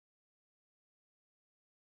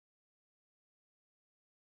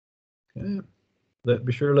Okay.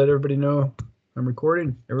 Be sure to let everybody know I'm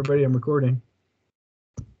recording. Everybody, I'm recording.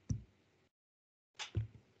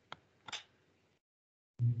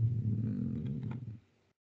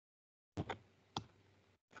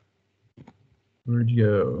 Where'd you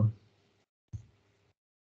go?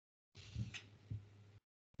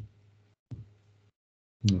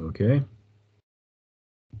 Okay.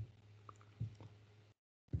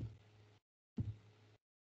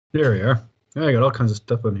 There we are. I got all kinds of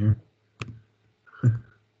stuff on here.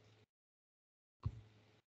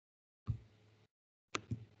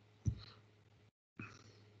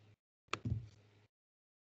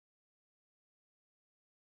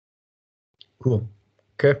 Cool.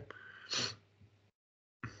 Okay.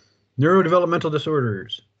 Neurodevelopmental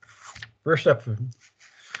disorders. First up,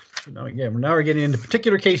 now we're getting into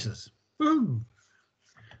particular cases. Woo.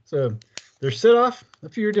 So they're set off a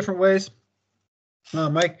few different ways.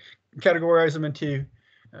 Mike categorize them into,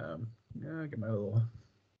 get my little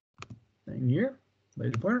thing here,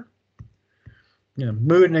 laser pointer.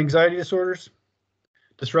 Mood and anxiety disorders,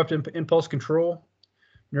 disruptive impulse control,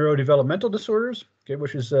 neurodevelopmental disorders, okay,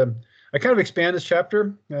 which is, I kind of expand this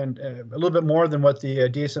chapter and a little bit more than what the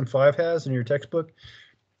DSM-5 has in your textbook,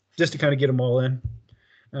 just to kind of get them all in.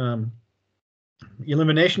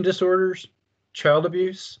 Elimination disorders, child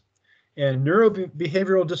abuse, and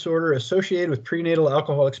neurobehavioral disorder associated with prenatal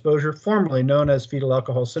alcohol exposure, formerly known as fetal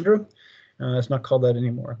alcohol syndrome. It's not called that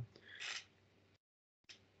anymore.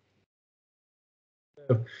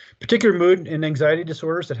 So, particular mood and anxiety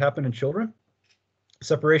disorders that happen in children,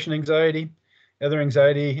 separation anxiety, other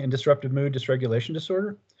anxiety, and disruptive mood dysregulation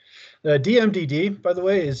disorder. DMDD, by the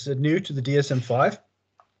way, is new to the DSM-5.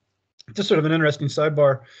 Just sort of an interesting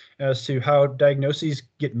sidebar as to how diagnoses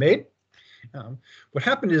get made. What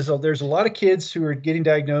happened is there's a lot of kids who are getting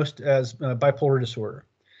diagnosed as bipolar disorder.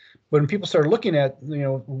 When people started looking at,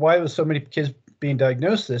 why was so many kids being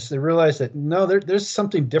diagnosed this, they realized that no, there's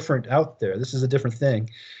something different out there. This is a different thing.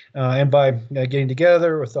 And by getting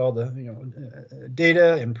together with all the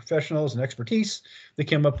data and professionals and expertise, they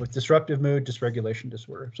came up with disruptive mood dysregulation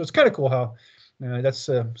disorder. So it's kind of cool how that's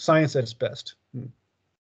science at its best.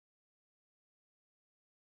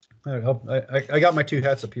 I got my two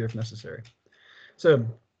hats up here if necessary. So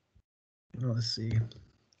let's see.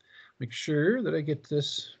 Make sure that I get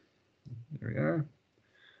this. There we are.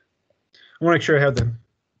 I want to make sure I have the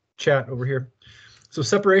chat over here. So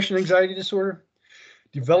separation anxiety disorder,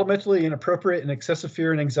 developmentally inappropriate and excessive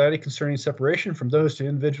fear and anxiety concerning separation from those to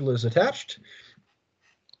individual is attached.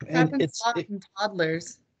 And happens a lot in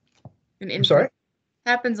toddlers. I'm sorry?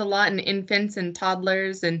 Happens a lot in infants and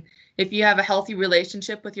toddlers, and if you have a healthy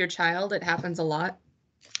relationship with your child, it happens a lot.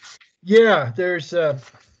 Yeah, there's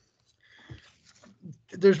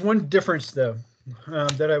one difference though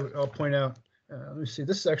that I'll point out. Let me see.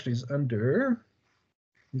 This actually is under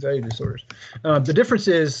anxiety disorders. The difference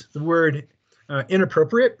is the word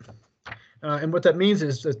inappropriate, and what that means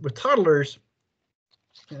is that with toddlers,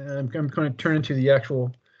 I'm going to turn into the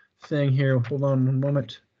actual thing here. Hold on one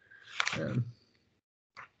moment.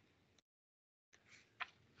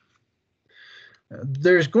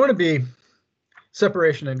 There's going to be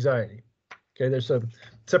separation anxiety. Okay, there's a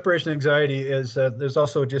separation anxiety is there's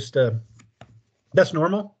also just that's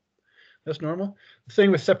normal. That's normal. The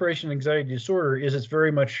thing with separation anxiety disorder is it's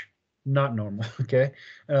very much not normal. Okay,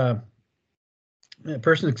 a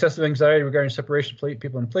person with excessive anxiety regarding separation of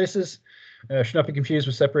people and places should not be confused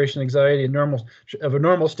with separation anxiety of a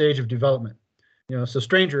normal stage of development. So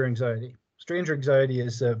stranger anxiety. Stranger anxiety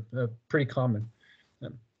is pretty common.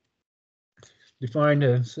 Defined,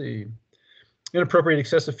 let's see, inappropriate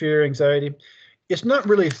excessive fear, anxiety. It's not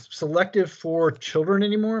really selective for children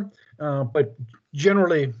anymore, but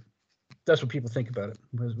generally that's what people think about it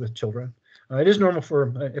with children. It is normal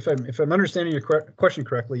for, if I'm understanding your question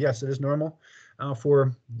correctly, yes, it is normal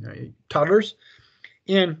for toddlers,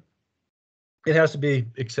 and it has to be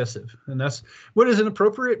excessive. And that's, what is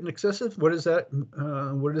inappropriate and excessive? What is that?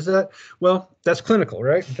 What is that? Well, that's clinical,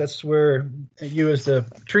 right? That's where you as the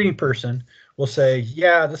treating person will say,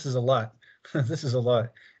 yeah, this is a lot. This is a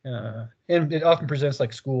lot. And it often presents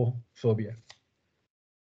like school phobia.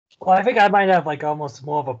 Well, I think I might have like almost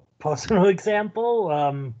more of a personal example.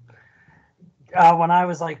 When I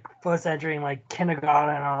was like first entering like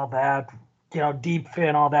kindergarten and all that, deep fear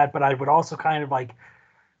and all that, but I would also kind of like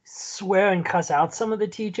swear and cuss out some of the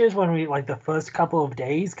teachers when we like the first couple of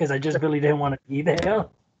days because I just really didn't want to be there.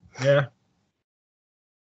 Yeah.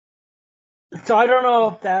 So I don't know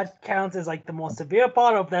if that counts as like the more severe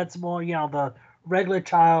part, or if that's more, the regular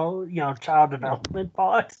child development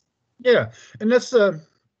part. Yeah, and that's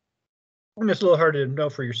I mean, it's a little hard to know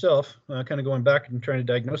for yourself, kind of going back and trying to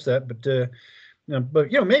diagnose that, but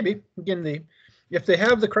maybe again, if they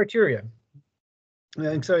have the criteria,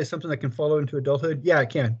 anxiety is something that can follow into adulthood. Yeah, it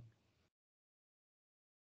can.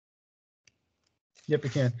 Yep,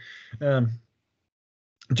 it can.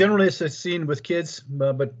 Generally, it's seen with kids,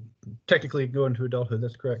 but technically go into adulthood.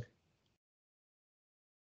 That's correct.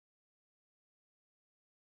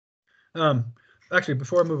 Actually,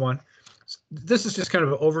 before I move on, this is just kind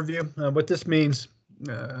of an overview. What this means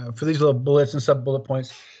for these little bullets and sub-bullet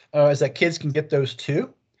points is that kids can get those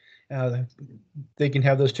too. They can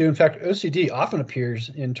have those too. In fact, OCD often appears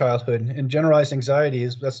in childhood, and generalized anxiety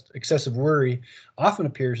that's excessive worry often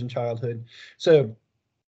appears in childhood. So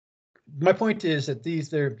my point is that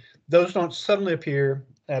those don't suddenly appear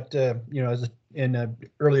at in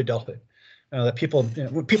early adulthood. That people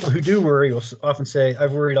who do worry will often say,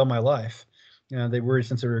 "I've worried all my life." They worried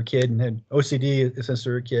since they were a kid and had OCD since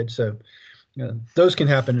they were a kid. So those can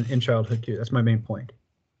happen in childhood too. That's my main point.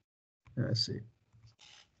 Let's see.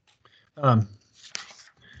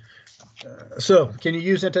 So can you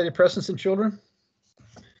use antidepressants in children?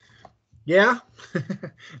 Yeah.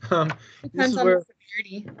 Depends on the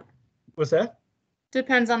severity. What's that?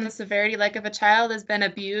 Depends on the severity. Like if a child has been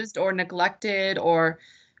abused or neglected, or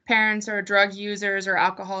parents are drug users or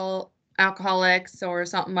alcoholics or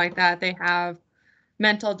something like that, they have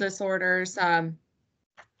mental disorders.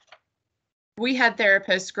 We had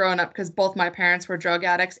therapists growing up because both my parents were drug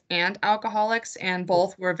addicts and alcoholics, and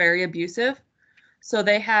both were very abusive. So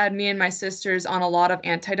they had me and my sisters on a lot of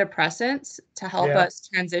antidepressants to help us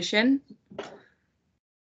transition.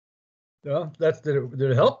 Well, did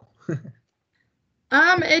it help?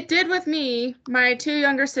 It did with me. My two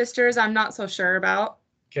younger sisters, I'm not so sure about.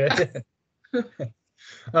 Okay. So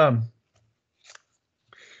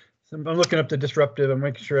I'm looking up the disruptive. I'm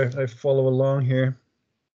making sure I follow along here.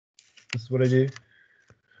 This is what I do.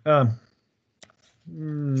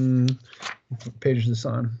 What page is this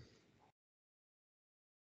on?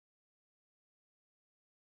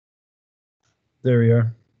 There we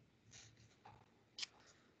are.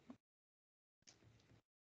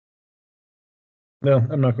 No,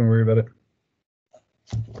 I'm not going to worry about it.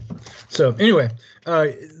 So anyway,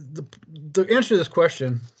 the answer to this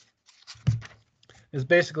question is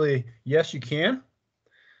basically yes, you can.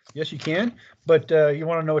 Yes, you can, but you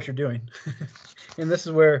want to know what you're doing. And this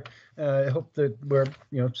is where I hope that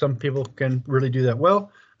some people can really do that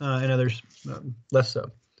well, and others less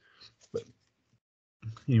so. But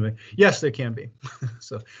anyway, yes, they can be.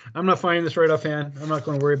 So I'm not finding this right offhand. I'm not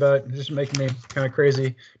going to worry about it. It's just making me kind of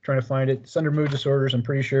crazy trying to find it. It's under mood disorders, I'm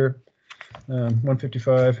pretty sure.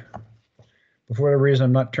 155. But for whatever reason,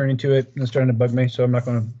 I'm not turning to it. It's starting to bug me, so I'm not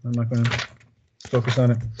going to focus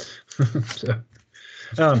on it.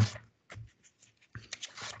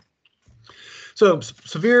 So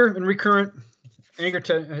severe and recurrent anger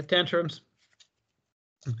tantrums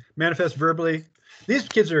manifest verbally. These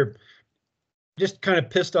kids are just kind of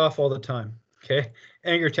pissed off all the time. Okay,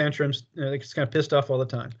 anger tantrums, they're just kind of pissed off all the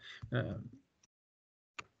time,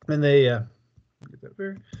 and they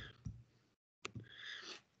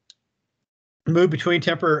move between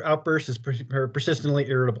temper outbursts is persistently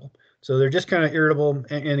irritable. So they're just kind of irritable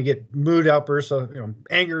and get mood outbursts, so,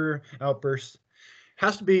 anger outbursts.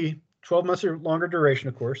 Has to be 12 months or longer duration,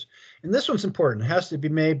 of course. And this one's important. It has to be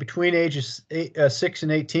made between ages 6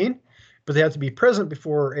 and 18, but they have to be present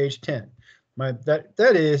before age 10.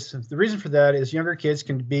 That is the reason for that is younger kids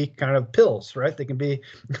can be kind of pills, right? They can be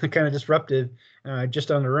kind of disruptive just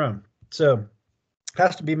on their own. So it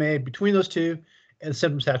has to be made between those two, and the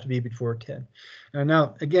symptoms have to be before 10.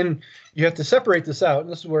 Now, again, you have to separate this out, and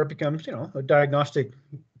this is where it becomes, a diagnostic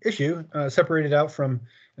issue, separated out from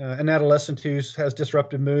an adolescent who has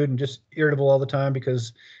disruptive mood and just irritable all the time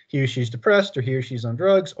because he or she's depressed or he or she's on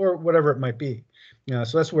drugs or whatever it might be.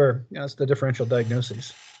 So that's where it's the differential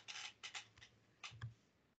diagnoses.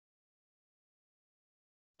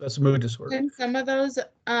 That's a mood disorder. Can some of those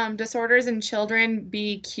disorders in children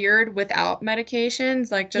be cured without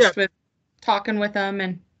medications, like just with talking with them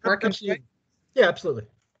and working? Absolutely. Yeah, absolutely.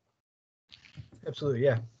 Absolutely,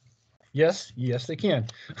 yeah. Yes, they can.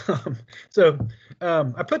 So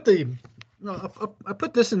I put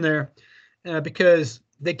this in there because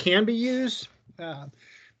they can be used.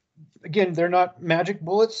 Again, they're not magic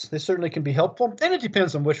bullets. They certainly can be helpful, and it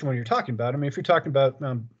depends on which one you're talking about. I mean, if you're talking about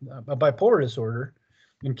a bipolar disorder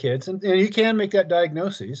in kids, and you can make that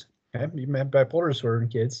diagnosis. Okay, you may have bipolar disorder in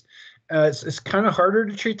kids. It's kind of harder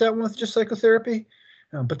to treat that one with just psychotherapy,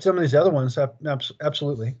 but some of these other ones,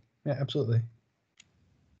 absolutely, yeah, absolutely.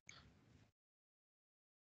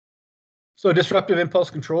 So disruptive impulse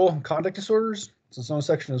control and conduct disorders, it's its own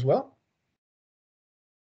section as well.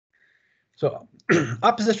 So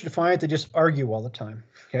opposition defiant, they just argue all the time.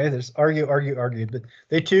 Okay, they just argue, but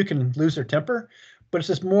they too can lose their temper. But it's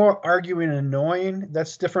just more arguing and annoying.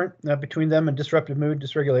 That's different between them and disruptive mood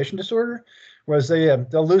dysregulation disorder. Whereas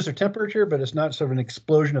they'll lose their temperature, but it's not sort of an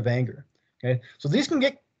explosion of anger. Okay, so these can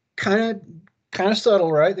get kind of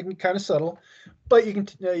subtle, right? They can be kind of subtle, but you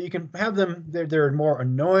can have them. They're more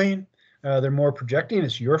annoying. They're more projecting.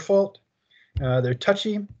 It's your fault. They're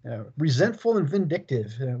touchy, resentful, and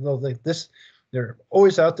vindictive. They're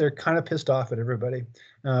always out there, kind of pissed off at everybody,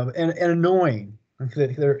 and annoying.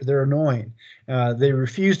 They're annoying. They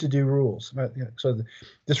refuse to do rules. So the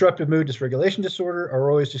disruptive mood dysregulation disorder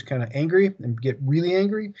are always just kind of angry and get really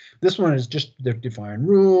angry. This one is just they're defying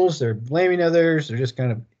rules. They're blaming others. They're just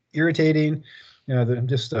kind of irritating. They're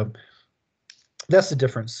just that's the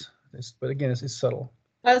difference. But again, it's subtle.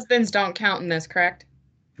 Husbands don't count in this, correct?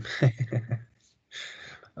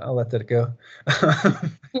 I'll let that go.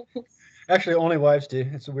 Actually, only wives do.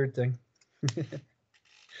 It's a weird thing.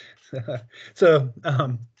 So,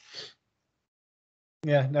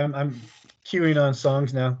 yeah, I'm queuing on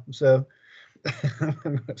songs now. So,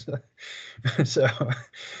 so,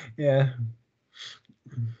 yeah.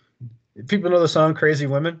 People know the song "Crazy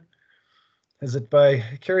Women." Is it by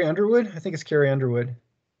Carrie Underwood? I think it's Carrie Underwood.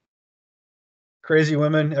 Crazy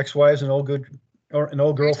women, ex-wives, and an old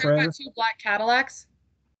girlfriend. About 2 Black Cadillacs.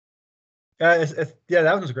 Yeah,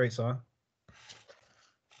 that one's a great song.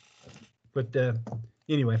 But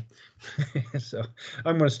anyway, so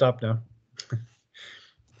I'm going to stop now.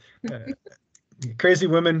 Crazy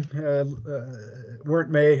women were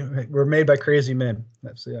made by crazy men.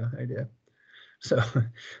 That's the idea. So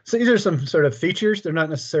these are some sort of features. They're not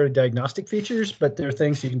necessarily diagnostic features, but they're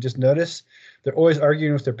things you can just notice. They're always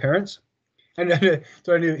arguing with their parents. And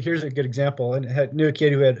so I knew, here's a good example. And I knew a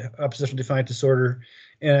kid who had oppositional defiant disorder,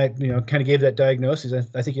 and I, kind of gave that diagnosis.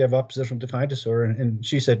 I think you have oppositional defiant disorder, and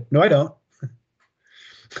she said, "No, I don't."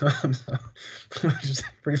 Which is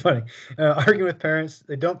pretty funny. Arguing with parents,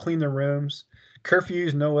 they don't clean their rooms,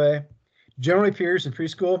 curfews, no way. Generally appears in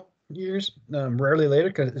preschool years, rarely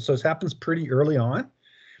later, so it happens pretty early on.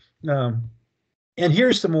 And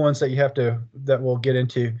here's some ones that we'll get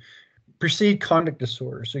into. Precede conduct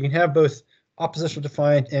disorder. So you can have both oppositional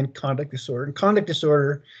defiant and conduct disorder. And conduct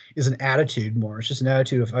disorder is an attitude more. It's just an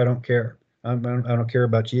attitude of I don't care. I don't care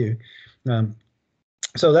about you.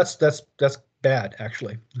 So that's bad,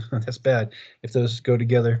 actually. That's bad if those go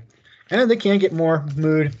together. And they can get more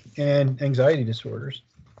mood and anxiety disorders.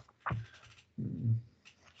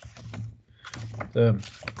 The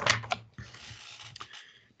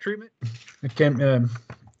treatment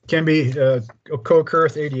can be co-occur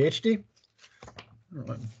with ADHD.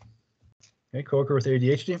 Okay, co-occur with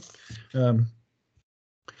ADHD.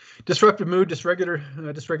 Disruptive mood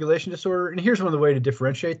dysregulation disorder, and here's one of the ways to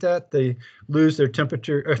differentiate that. They lose their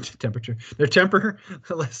their temper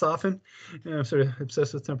less often. I'm sort of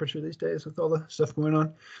obsessed with temperature these days with all the stuff going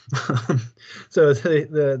on. So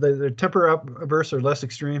the temper outbursts are less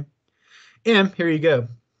extreme. And here you go.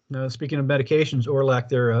 Now, speaking of medications or lack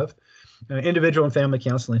thereof, individual and family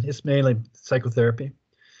counseling. It's mainly psychotherapy.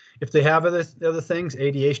 If they have other things,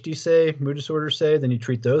 ADHD say, mood disorders say, then you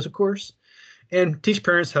treat those, of course, and teach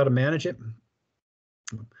parents how to manage it.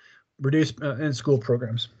 Reduce in school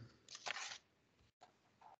programs.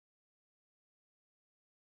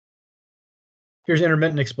 Here's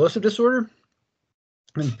intermittent explosive disorder.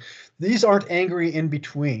 And these aren't angry in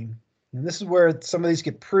between. And this is where some of these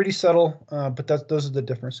get pretty subtle, but those are the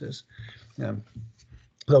differences.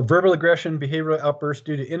 So verbal aggression, behavioral outbursts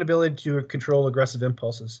due to inability to control aggressive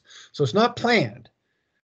impulses. So it's not planned.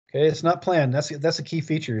 Okay, it's not planned. That's a key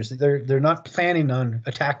feature. Is they're not planning on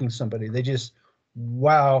attacking somebody. They just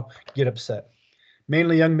get upset.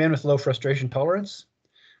 Mainly young men with low frustration tolerance,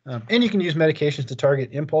 and you can use medications to target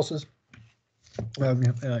impulses,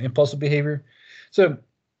 impulsive behavior. So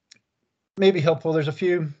maybe helpful. There's a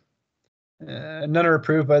few. None are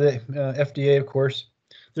approved by the FDA, of course.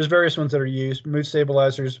 There's various ones that are used: mood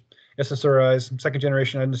stabilizers, SSRIs,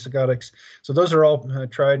 second-generation antipsychotics. So those are all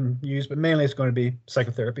tried and used, but mainly it's going to be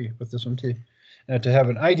psychotherapy with this one too, to have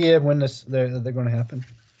an idea of when they're going to happen.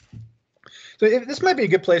 So this might be a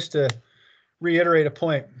good place to reiterate a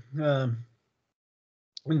point.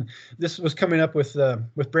 When this was coming up with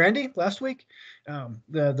Brandy last week,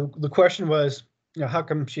 the question was, how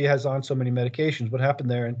come she has on so many medications? What happened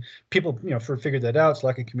there? And people, figured that out. It's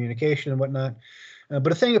lack of communication and whatnot.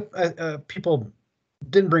 But a thing people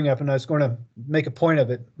didn't bring up, and I was going to make a point of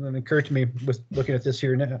it, and it occurred to me with looking at this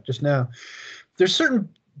here just now. There's certain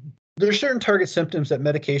target symptoms that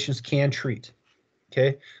medications can treat.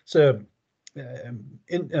 Okay, so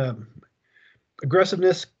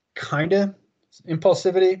aggressiveness kinda.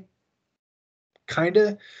 Impulsivity,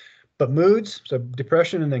 kinda. But moods, so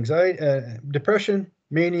depression and anxiety, depression,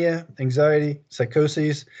 mania, anxiety,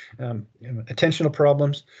 psychoses, attentional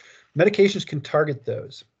problems, medications can target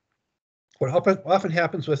those. What often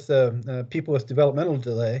happens with people with developmental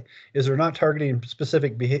delay is they're not targeting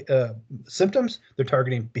specific symptoms, they're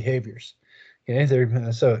targeting behaviors. Okay,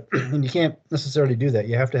 so and you can't necessarily do that.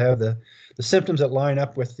 You have to have the symptoms that line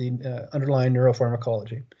up with the underlying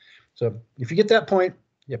neuropharmacology. So if you get that point,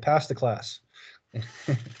 you pass the class.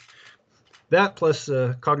 That plus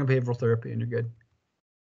cognitive behavioral therapy, and you're good.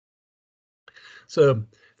 So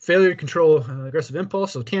failure to control aggressive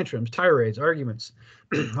impulse, so tantrums, tirades, arguments,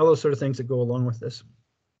 all those sort of things that go along with this.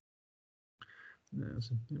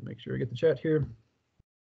 So make sure I get the chat here.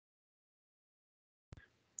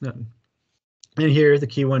 And here, the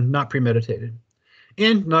key one, not premeditated.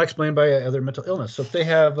 And not explained by other mental illness. So if they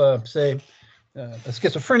have, say, a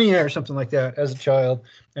schizophrenia or something like that as a child,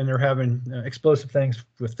 and they're having explosive things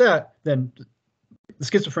with that, then the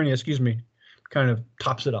schizophrenia, kind of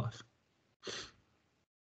tops it off.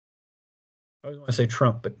 I always want to say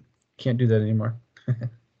Trump, but can't do that anymore.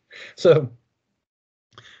 So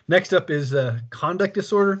next up is conduct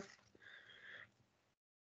disorder.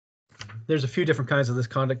 There's a few different kinds of this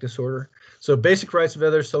conduct disorder. So basic rights of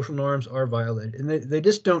others, social norms are violated, and they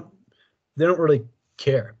just don't really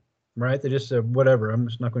care, right? They just say, whatever, I'm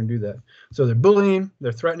just not going to do that. So they're bullying,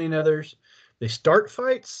 they're threatening others, they start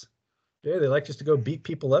fights. Okay, they like just to go beat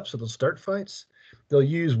people up, so they'll start fights. They'll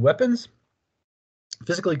use weapons,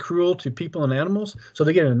 physically cruel to people and animals. So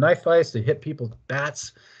they get into knife fights, they hit people with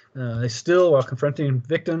bats, they steal while confronting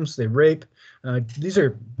victims, they rape. These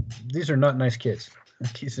are not nice kids.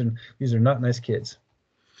 These are not nice kids.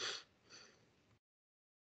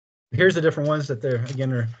 Here's the different ones that they're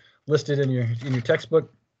again are listed in your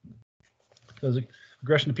textbook. So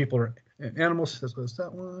aggression to people or animals. That's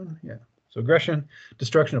that one. Yeah. So aggression,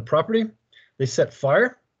 destruction of property. They set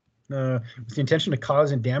fire with the intention to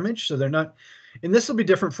cause and damage. So they're not. And this will be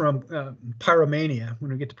different from pyromania.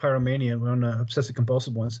 When we get to pyromania, we're on obsessive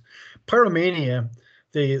compulsive ones. Pyromania,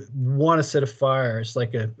 they want to set a fire. It's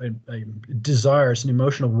like a desire. It's an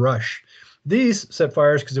emotional rush. These set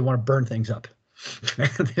fires because they want to burn things up. They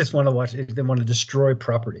just want to watch it. They want to destroy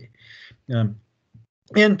property, and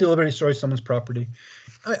deliberately destroy someone's property.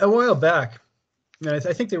 A while back, I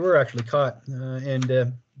think they were actually caught,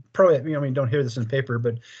 and probably, don't hear this in the paper,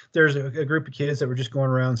 but there's a group of kids that were just going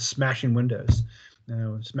around smashing windows,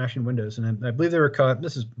 and I believe they were caught.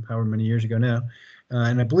 This is however many years ago now,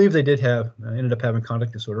 and I believe they did have ended up having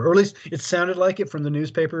conduct disorder, or at least it sounded like it from the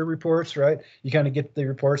newspaper reports. Right? You kind of get the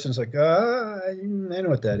reports, and it's like, I know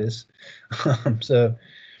what that is. So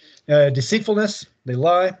deceitfulness, they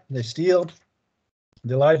lie, they steal,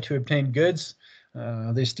 they lie to obtain goods,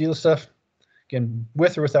 they steal stuff, again,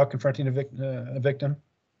 with or without confronting a victim.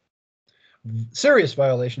 Serious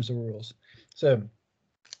violations of rules. So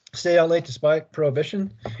stay out late despite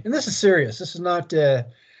prohibition. And this is serious. This is not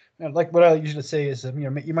like what I usually say is,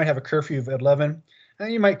 you might have a curfew of 11,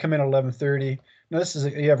 and you might come in at 11:30. No, this is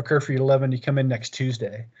you have a curfew at 11, you come in next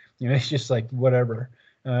Tuesday. It's just like whatever.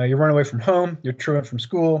 You run away from home, you're truant from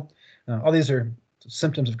school. All these are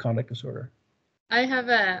symptoms of conduct disorder. I have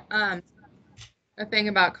a thing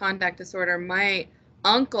about conduct disorder. My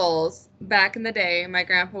uncles back in the day, my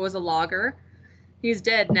grandpa was a logger. He's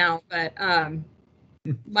dead now, but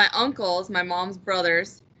my uncles, my mom's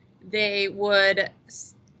brothers, they would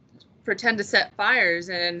pretend to set fires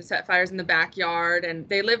in the backyard, and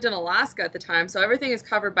they lived in Alaska at the time, so everything is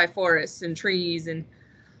covered by forests and trees and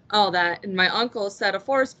all that. And my uncle set a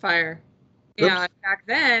forest fire. Oops. And back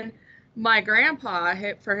then, my grandpa,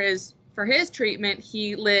 for his treatment,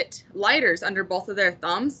 he lit lighters under both of their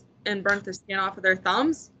thumbs and burnt the skin off of their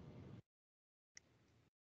thumbs.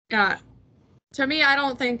 To me, I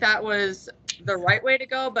don't think that was the right way to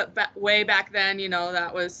go, but way back then,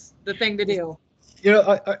 that was the thing to do.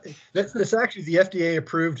 That's actually the FDA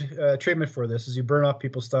approved treatment for this, is you burn off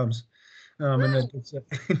people's thumbs. And then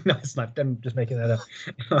no, it's not. I'm just making that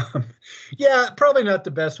up. Yeah, probably not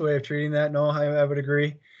the best way of treating that. No, I would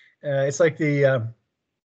agree. It's like the a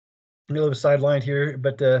little sideline here,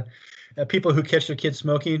 but people who catch their kids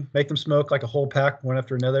smoking, make them smoke like a whole pack one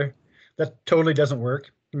after another. That totally doesn't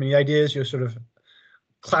work. The idea is you sort of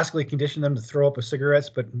classically condition them to throw up with cigarettes,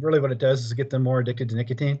 but really what it does is get them more addicted to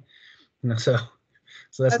nicotine. So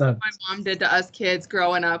that's not what my mom did to us kids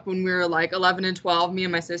growing up when we were like 11 and 12. Me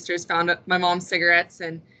and my sisters found my mom's cigarettes,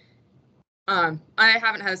 and I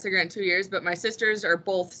haven't had a cigarette in 2 years, but my sisters are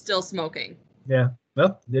both still smoking. Yeah,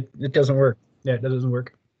 well, it doesn't work. Yeah, it doesn't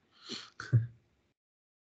work.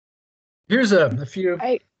 Here's a few.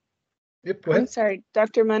 Yep, go I'm ahead. sorry,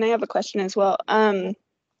 Dr. Munn, I have a question as well.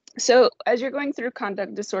 So as you're going through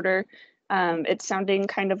conduct disorder, it's sounding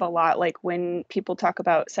kind of a lot like when people talk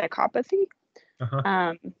about psychopathy.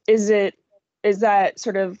 Uh-huh. Is that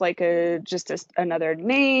sort of like another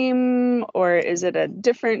name, or is it a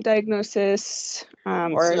different diagnosis,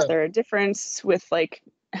 or is there a difference with like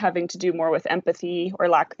having to do more with empathy or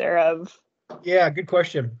lack thereof? Yeah, good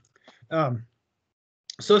question.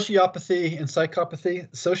 Sociopathy and psychopathy.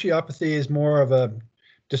 Sociopathy is more of a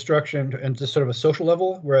destruction and just sort of a social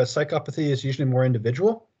level, whereas psychopathy is usually more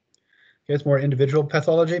individual. Okay, it's more individual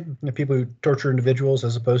pathology, people who torture individuals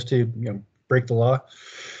as opposed to break the law.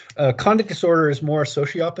 Conduct disorder is more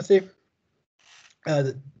sociopathy,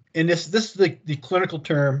 and this is the clinical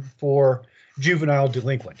term for juvenile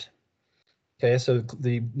delinquent. Okay, so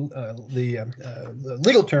the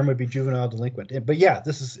legal term would be juvenile delinquent. But yeah,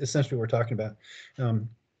 this is essentially what we're talking about.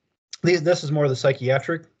 This is more the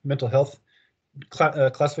psychiatric mental health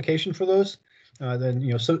classification for those. Then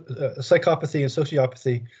psychopathy and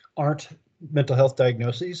sociopathy aren't mental health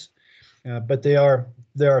diagnoses, but there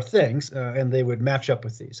are things, and they would match up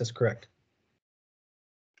with these. That's correct.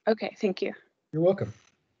 Okay, thank you. You're welcome.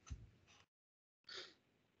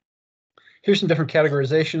 Here's some different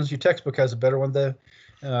categorizations. Your textbook has a better one though.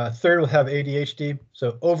 Third will have ADHD,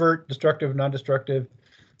 so overt, destructive, non-destructive.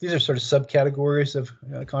 These are sort of subcategories of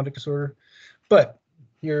conduct disorder. But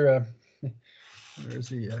here, where's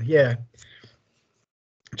the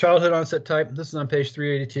childhood onset type. This is on page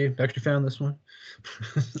 382. Actually found this one.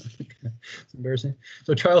 It's embarrassing.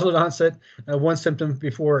 So childhood onset, one symptom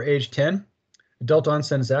before age 10. Adult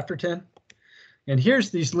onset is after 10. And here's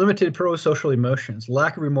these limited pro-social emotions: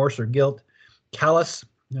 lack of remorse or guilt, callous,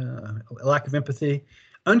 lack of empathy,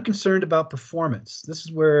 unconcerned about performance. This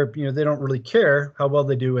is where they don't really care how well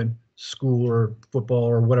they do in school or football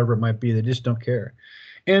or whatever it might be. They just don't care.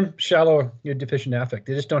 And shallow, deficient affect.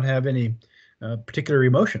 They just don't have any particular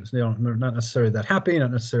emotions. They're not necessarily that happy,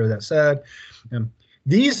 not necessarily that sad.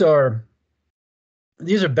 These are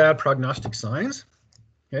bad prognostic signs.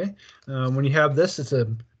 Okay, when you have this, it's a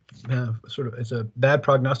it's a bad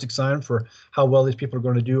prognostic sign for how well these people are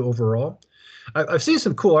going to do overall. I've seen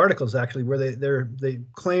some cool articles actually where they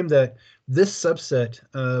claim that this subset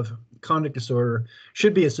of conduct disorder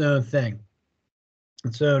should be its own thing,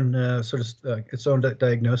 its own its own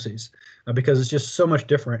diagnoses, because it's just so much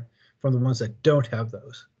different from the ones that don't have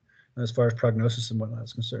those as far as prognosis and whatnot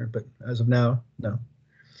is concerned. But as of now, no.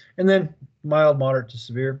 And then mild, moderate to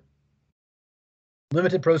severe.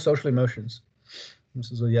 Limited pro-social emotions.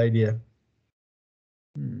 This is the idea.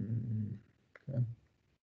 Okay.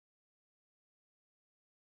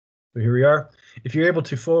 So here we are. If you're able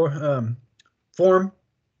to form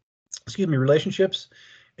relationships,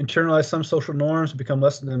 internalize some social norms, become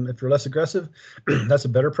less than if you're less aggressive, that's a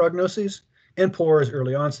better prognosis. And poor is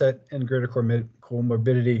early onset and greater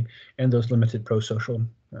comorbidity and those limited pro-social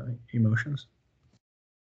emotions.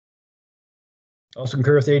 Also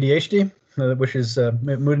concur with ADHD, which is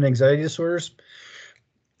mood and anxiety disorders.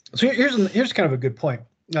 So here's kind of a good point.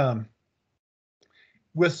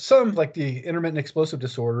 With some, like the intermittent explosive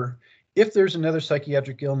disorder, if there's another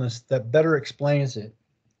psychiatric illness that better explains it,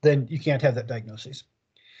 then you can't have that diagnosis.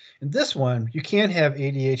 In this one, you can't have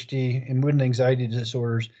ADHD and mood and anxiety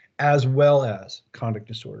disorders as well as conduct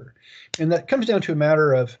disorder. And that comes down to a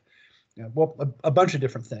matter of, a bunch of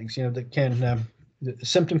different things, that can,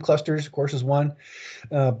 symptom clusters, of course, is one,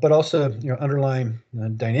 but also, underlying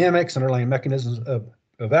dynamics, underlying mechanisms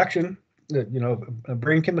of action,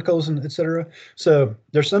 brain chemicals, and et cetera. So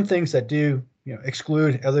there's some things that do,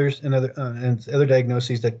 exclude others and other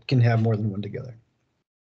diagnoses that can have more than one together.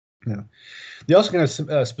 They also can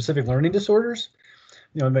have specific learning disorders.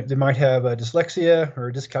 They might have dyslexia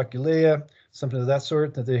or dyscalculia, something of that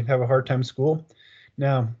sort, that they have a hard time in school.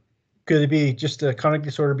 Now, could it be just a conduct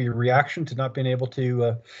disorder, be a reaction to not being able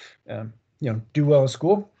to, do well in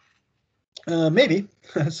school? Maybe.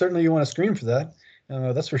 Certainly, you want to screen for that.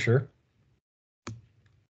 That's for sure.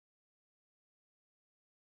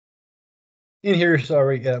 In here,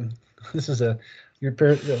 sorry, this is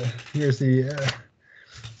here's the.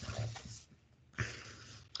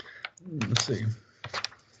 Let's see.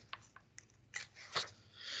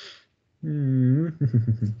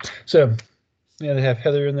 So, they have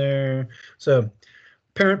Heather in there. So,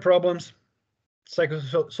 parent problems,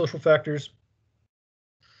 psychosocial factors,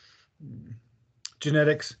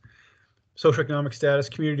 genetics, socioeconomic status,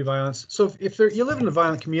 community violence. So, if you live in a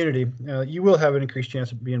violent community, you will have an increased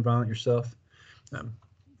chance of being violent yourself.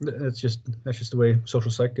 That's just the way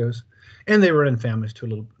social psych goes. And they run in families to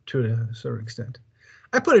a certain extent.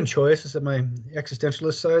 I put in choice as my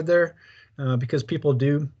existentialist side there, because people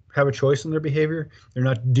do have a choice in their behavior. They're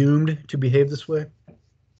not doomed to behave this way.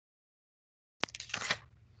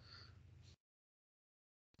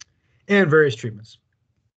 And various treatments.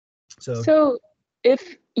 So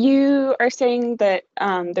if you are saying that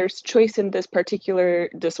there's choice in this particular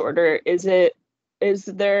disorder, is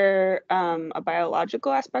there a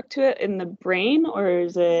biological aspect to it in the brain, or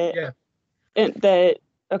is it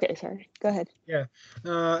okay, sorry, go ahead. Yeah,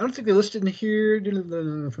 I don't think they listed in here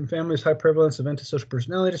from families high prevalence of antisocial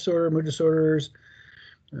personality disorder, mood disorders.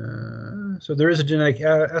 So there is a genetic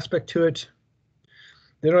aspect to it.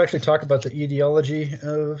 They don't actually talk about the etiology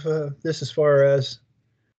of this as far as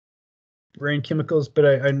brain chemicals, but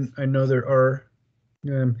I know there are.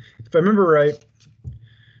 If I remember right,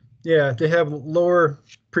 yeah, they have lower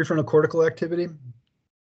prefrontal cortical activity.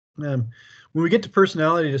 When we get to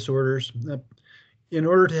personality disorders, in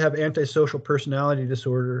order to have antisocial personality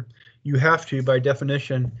disorder, you have to, by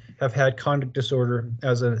definition, have had conduct disorder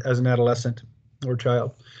as an adolescent or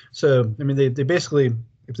child. So, I mean, they basically,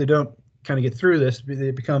 if they don't kind of get through this,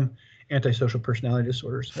 they become antisocial personality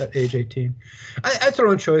disorders at age 18. I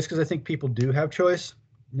throw in choice because I think people do have choice.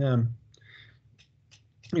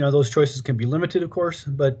 Those choices can be limited, of course,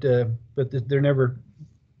 but they're never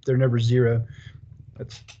zero.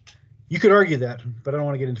 You could argue that, but I don't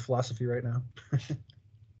want to get into philosophy right now.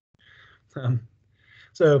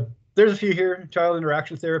 So there's a few here: child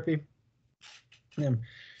interaction therapy,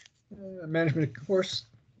 management, of course,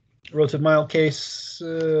 relative mild case,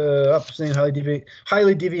 saying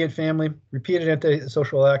highly deviant family, repeated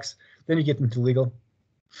antisocial acts. Then you get into legal.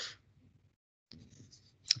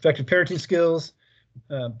 Effective parenting skills,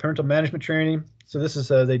 parental management training. So this is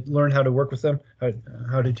they learn how to work with them,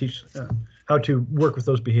 how to teach, how to work with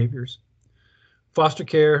those behaviors. Foster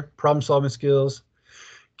care, problem solving skills.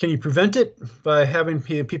 Can you prevent it by having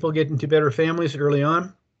people get into better families early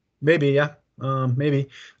on? Maybe, yeah. Maybe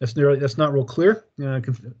that's not real clear.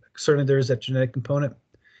 Certainly there is that genetic component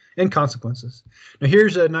and consequences. Now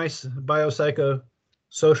here's a nice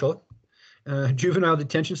biopsychosocial juvenile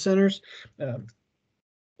detention centers.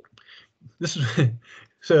 This is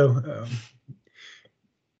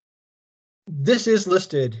this is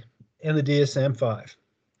listed in the DSM-5.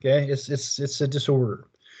 Okay, it's a disorder.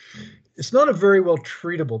 It's not a very well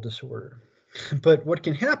treatable disorder, but what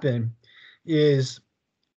can happen is,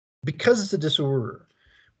 because it's a disorder,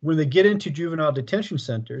 when they get into juvenile detention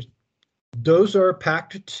centers, those are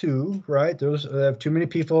packed too, right? Those have too many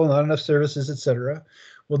people, not enough services, etc.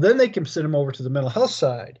 Well, then they can send them over to the mental health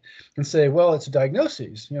side and say, well, it's a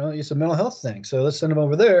diagnosis, it's a mental health thing, so let's send them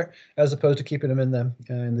over there, as opposed to keeping them in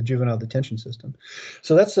the juvenile detention system.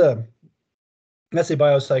 So that's a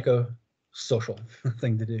biopsychosocial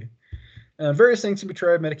thing to do. Various things can be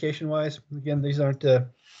tried medication-wise. Again, these aren't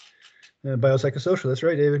biopsychosocial. That's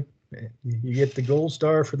right, David. You get the gold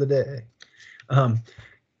star for the day.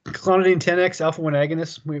 Clonidine 10X alpha-1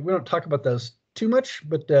 agonists. We don't talk about those too much,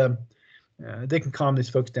 but they can calm these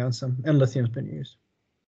folks down some. And lithium's been used.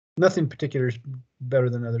 Nothing particular is better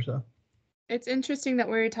than others, though. It's interesting that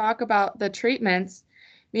we talk about the treatments,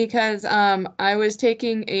 because I was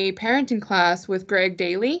taking a parenting class with Greg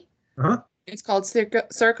Daly. Uh-huh. It's called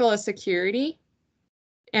Circle of Security.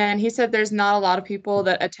 And he said there's not a lot of people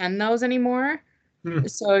that attend those anymore.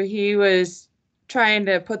 So he was trying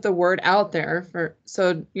to put the word out there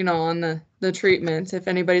on the treatments. If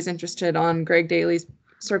anybody's interested, on Greg Daly's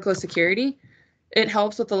Circle of Security, it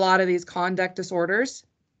helps with a lot of these conduct disorders.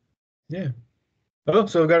 Yeah. Oh,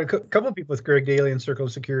 so we've got a couple of people with Greg Daly and Circle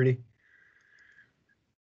of Security.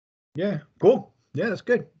 Yeah, cool. Yeah, that's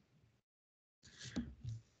good.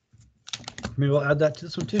 Maybe we'll add that to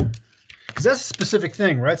this one too, because that's a specific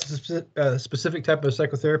thing, right? It's a specific type of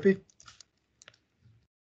psychotherapy.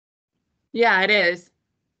 Yeah, it is.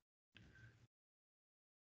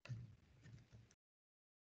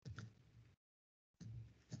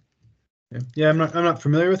 Yeah, I'm not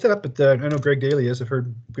familiar with that, but I know Greg Daly is. I've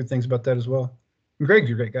heard good things about that as well. And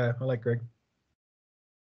Greg's a great guy. I like Greg.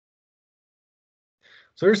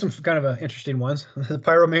 So there's some kind of interesting ones. The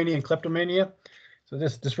pyromania and kleptomania. So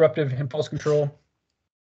this disruptive impulse control.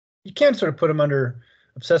 You can sort of put them under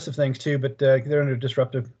obsessive things too, but they're under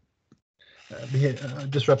disruptive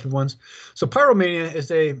ones. So pyromania is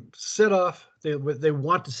they set off. They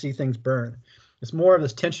want to see things burn. It's more of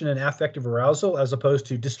this tension and affective arousal, as opposed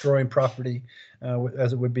to destroying property,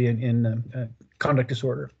 as it would be in conduct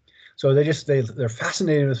disorder. So they're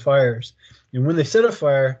fascinated with fires, and when they set a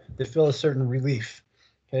fire, they feel a certain relief.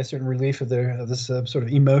 Okay, a certain relief of this sort of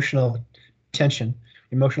emotional tension,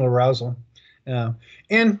 emotional arousal,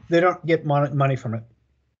 and they don't get money from it.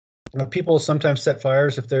 People sometimes set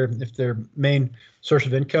fires if their main source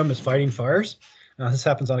of income is fighting fires. This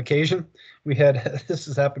happens on occasion. We had this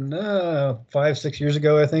has happened 5-6 years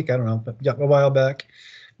ago, I think. I don't know, but yeah, a while back,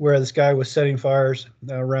 where this guy was setting fires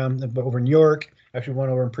around over in New York. Actually, one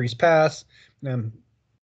over in Priest Pass.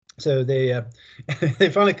 So they they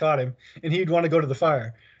finally caught him, and he'd want to go to the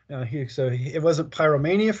fire. It wasn't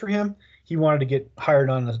pyromania for him. He wanted to get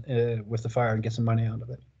hired on with the fire and get some money out of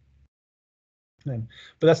it.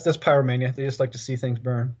 But that's pyromania. They just like to see things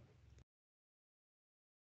burn.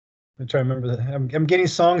 I'm trying to remember that. I'm getting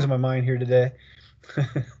songs in my mind here today.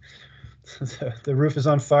 The roof is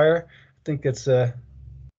on fire. I think it's who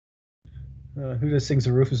just sings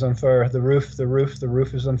 "The Roof is on Fire"? The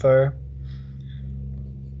roof is on fire.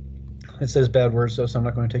 It says bad words though, so I'm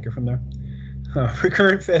not going to take it from there.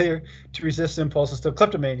 Recurrent failure to resist impulses. So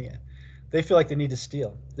kleptomania. They feel like they need to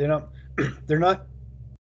steal. They're not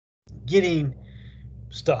getting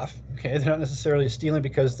stuff. Okay, they're not necessarily stealing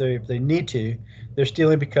because they need to. They're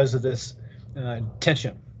stealing because of this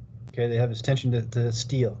tension. Okay, they have this tension to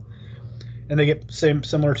steal, and they get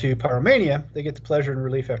similar to pyromania. They get the pleasure and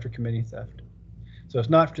relief after committing theft. So it's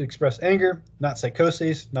not to express anger, not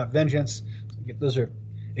psychosis, not vengeance. Those are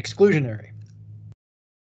exclusionary.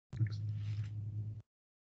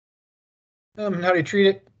 How do you treat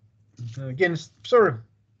it? Again, it's sort of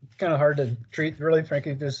kind of hard to treat, really,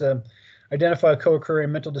 frankly. There's identify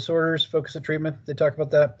co-occurring mental disorders, focus of treatment. They talk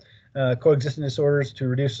about that. Coexisting disorders to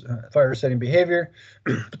reduce fire-setting behavior,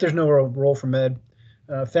 but there's no role for med.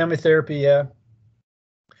 Family therapy, yeah.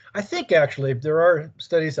 I think actually there are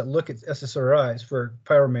studies that look at SSRIs for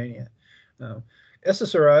pyromania.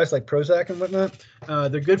 SSRIs like Prozac and whatnot,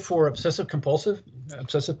 they're good for obsessive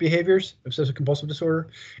behaviors, obsessive compulsive disorder.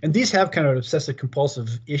 And these have kind of obsessive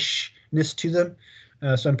compulsive-ishness to them.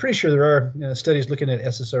 So I'm pretty sure there are studies looking at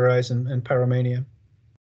SSRIs and pyromania.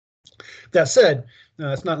 That said,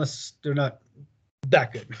 they're not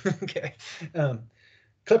that good. Okay.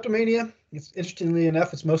 Kleptomania, interestingly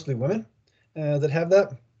enough, it's mostly women that have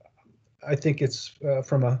that. I think it's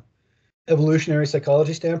from a evolutionary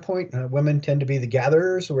psychology standpoint. Women tend to be the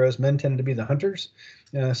gatherers, whereas men tend to be the hunters.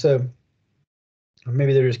 So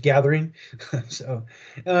maybe they're just gathering. So,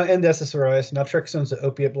 and SSRIs, naltrexone's an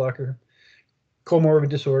opiate blocker, comorbid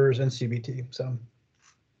disorders, and CBT. So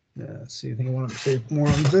let's see. I think I want to say more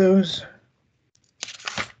on those.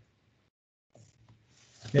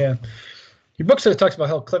 Yeah, your book says talks about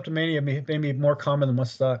how kleptomania may be more common than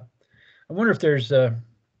what's thought. I wonder if there's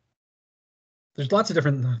lots of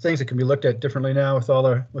different things that can be looked at differently now with all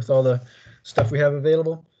the stuff we have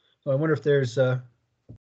available. So I wonder if there's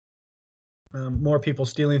more people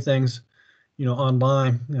stealing things,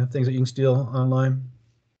 online, things that you can steal online.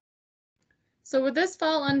 So would this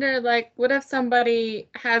fall under, like, what if somebody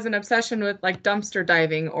has an obsession with like dumpster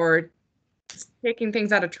diving or taking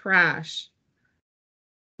things out of trash?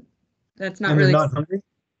 That's not And really they're not hungry?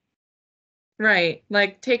 right.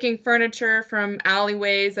 Like taking furniture from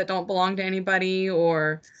alleyways that don't belong to anybody,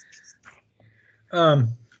 or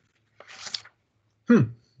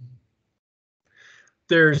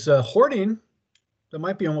There's hoarding. That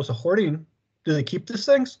might be almost a hoarding. Do they keep these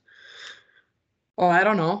things? oh, I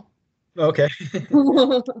don't know. Okay.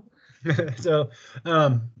 So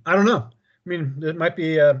I don't know. I mean, it might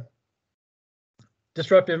be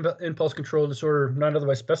disruptive impulse control disorder, not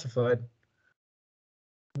otherwise specified,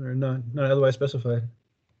 or not otherwise specified.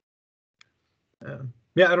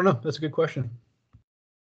 Yeah, I don't know. That's a good question.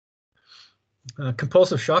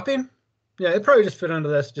 Compulsive shopping. Yeah, it probably just fit under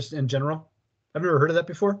this just in general. I've never heard of that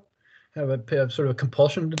before. Have sort of a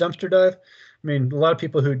compulsion to dumpster dive. I mean, a lot of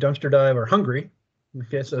people who dumpster dive are hungry.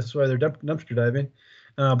 Okay, so that's why they're dumpster diving.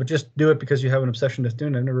 But just do it because you have an obsession with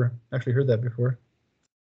doing it. I've never actually heard that before.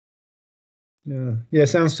 Yeah,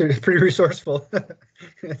 sounds pretty resourceful.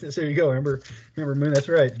 There you go. Remember, Moon. That's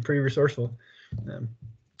right. Pretty resourceful.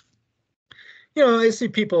 I see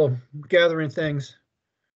people gathering things.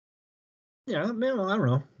 Yeah, I don't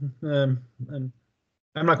know.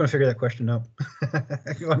 I'm not going to figure that question out.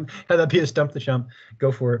 If you want to have that be a stump the chump,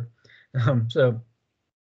 go for it.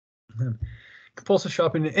 Compulsive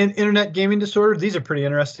shopping and internet gaming disorder. These are pretty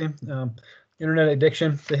interesting. Internet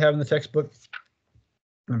addiction they have in the textbook.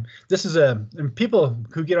 This is and people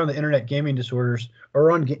who get on the internet gaming disorders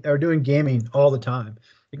are doing gaming all the time.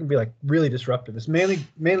 It can be like really disruptive. It's mainly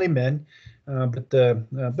men, but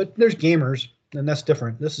there's gamers, and that's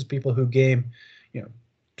different. This is people who game,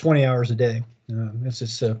 20 hours a day. It's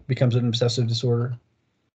just becomes an obsessive disorder.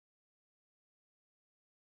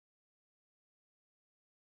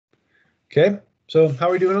 Okay, so how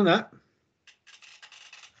are we doing on that?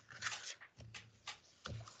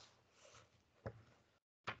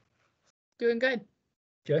 Doing good.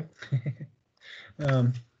 Okay.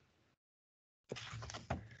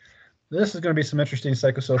 This is going to be some interesting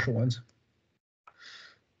psychosocial ones.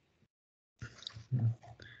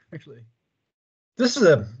 Actually, this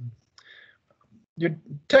is your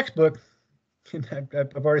textbook.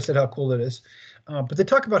 I've already said how cool it is, but they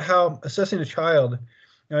talk about how assessing a child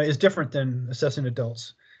is different than assessing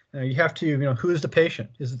adults. You have to, who is the patient?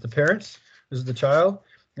 Is it the parents? Is it the child?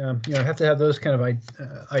 Have to have those kind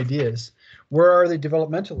of ideas. Where are they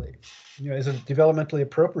developmentally? Is it developmentally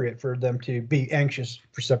appropriate for them to be anxious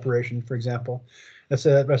for separation, for example? That's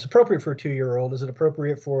appropriate for a 2-year-old. Is it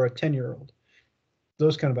appropriate for a 10-year-old?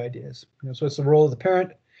 Those kind of ideas. So it's the role of the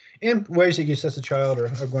parent, and ways that you assess a child are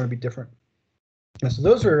going to be different. And so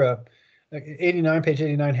those are 89. Page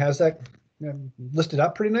 89 has that listed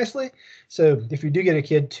out pretty nicely. So if you do get a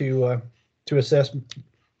kid to assess,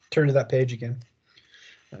 turn to that page again.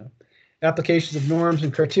 Applications of norms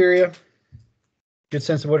and criteria. Good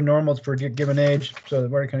sense of what a normal is for a given age. So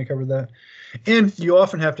I've already kind of covered that. And you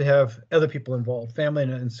often have to have other people involved, family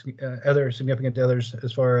and other significant others,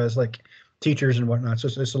 as far as like teachers and whatnot. So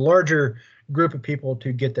it's a larger group of people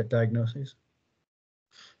to get that diagnosis.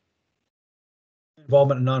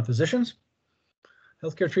 Involvement of non-physicians,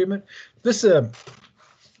 healthcare treatment. This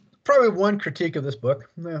probably one critique of this book.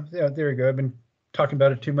 Yeah, there you go. I've been talking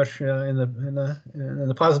about it too much in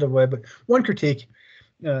the positive way, but one critique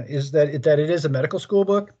is that it is a medical school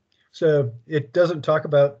book, so it doesn't talk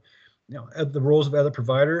about the roles of other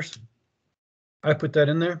providers. I put that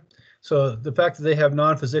in there. So the fact that they have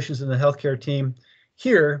non-physicians in the healthcare team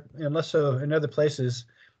here, and less so in other places,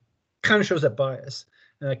 kind of shows that bias.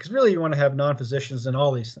 Because really, you want to have non-physicians in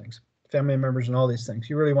all these things, family members and all these things.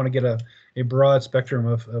 You really want to get a broad spectrum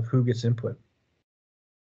of who gets input.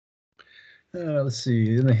 Let's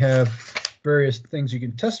see. Then they have various things you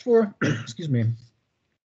can test for. Excuse me.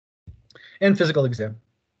 And physical exam.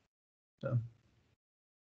 So.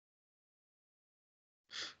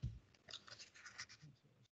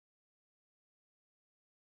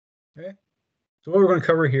 Okay. So what we're going to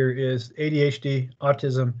cover here is ADHD,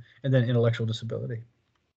 autism, and then intellectual disability.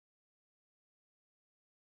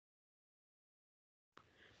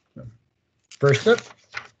 First up,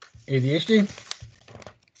 ADHD.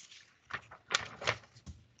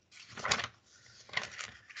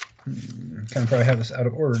 Kind of probably have this out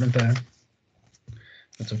of order, don't I?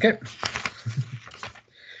 That's okay.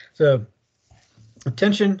 So,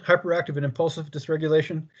 attention, hyperactive and impulsive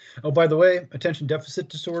dysregulation. Oh, by the way, attention deficit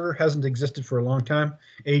disorder hasn't existed for a long time.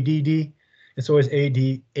 ADD, it's always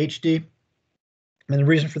ADHD. And the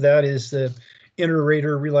reason for that is the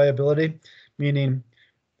inter-rater reliability, meaning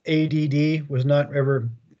ADD was not ever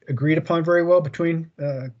agreed upon very well between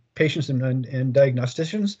patients and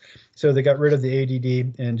diagnosticians. So they got rid of the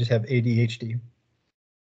ADD and just have ADHD.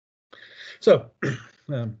 So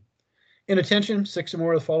inattention, 6 or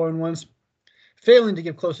more of the following ones. Failing to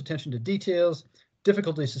give close attention to details,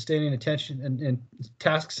 difficulty sustaining attention in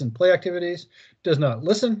tasks and play activities, does not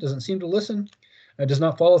listen, doesn't seem to listen, does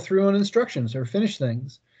not follow through on instructions or finish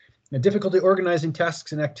things, difficulty organizing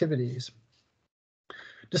tasks and activities,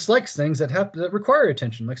 dislikes things that require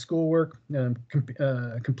attention, like schoolwork,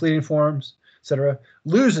 completing forms, etc.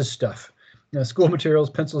 Loses stuff, school materials,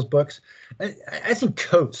 pencils, books. I think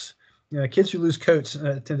coats. Kids who lose coats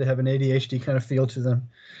tend to have an ADHD kind of feel to them.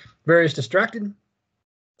 Various distracted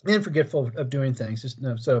and forgetful of doing things.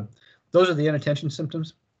 So those are the inattention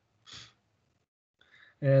symptoms.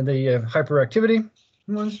 And the hyperactivity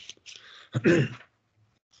ones.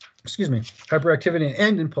 Excuse me. Hyperactivity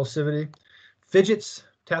and impulsivity. Fidgets,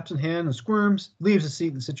 taps in hand and squirms, leaves the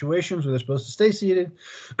seat in situations where they're supposed to stay seated,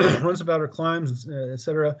 runs about or climbs,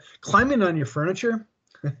 etc. Climbing on your furniture.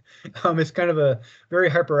 It's kind of a very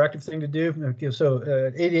hyperactive thing to do. So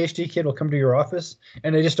ADHD kid will come to your office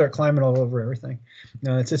and they just start climbing all over everything.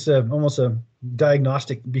 It's just almost a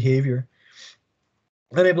diagnostic behavior.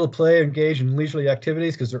 Unable to play or engage in leisurely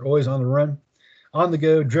activities because they're always on the run, on the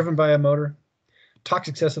go, driven by a motor, talks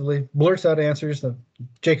excessively, blurts out answers.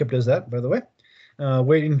 Jacob does that, by the way.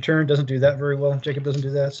 Waiting turn doesn't do that very well. Jacob doesn't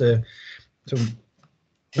do that. So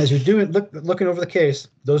as you're looking over the case,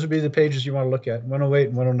 those would be the pages you want to look at, 108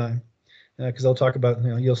 and 109, because they'll talk about,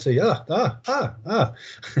 you'll see, that's the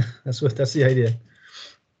idea.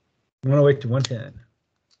 108 to 110.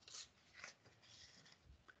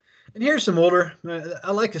 And here's some older.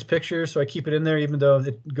 I like this picture, so I keep it in there, even though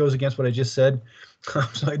it goes against what I just said.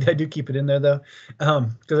 So I do keep it in there, though,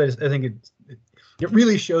 because I think it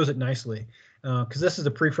really shows it nicely. Because this is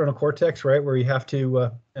the prefrontal cortex, right, where you have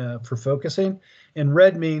to for focusing, and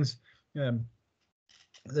red means the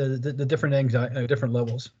different anxiety, different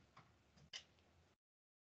levels.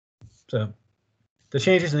 So the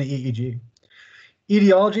changes in the EEG,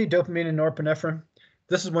 etiology, dopamine and norepinephrine.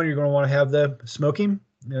 this is when you're going to want to have the smoking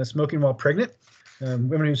while pregnant.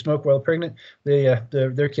 Women who smoke while pregnant,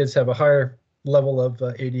 their kids have a higher level of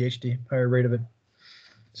ADHD, higher rate of it.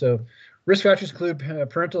 So risk factors include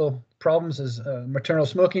parental problems as maternal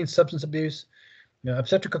smoking, substance abuse,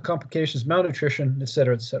 obstetrical complications, malnutrition, et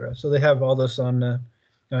cetera, et cetera. So they have all this on,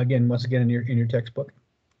 once again, in your textbook.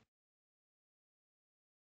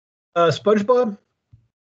 SpongeBob.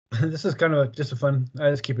 This is kind of just a fun. I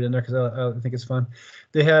just keep it in there because I think it's fun.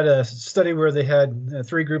 They had a study where they had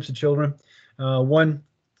 3 groups of children. One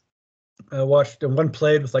watched, one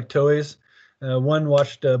played with like toys. One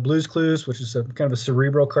watched Blue's Clues, which is a kind of a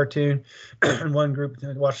cerebral cartoon, and one group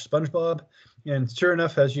watched SpongeBob. And sure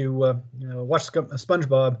enough, as you watch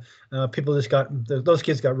SpongeBob, people just those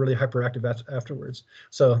kids got really hyperactive afterwards.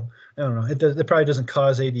 So I don't know. It probably doesn't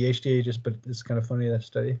cause ADHD, but it's kind of funny, that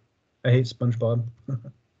study. I hate SpongeBob.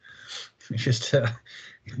 It's just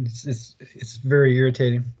it's very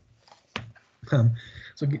irritating.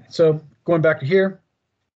 So going back to here,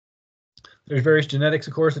 there's various genetics,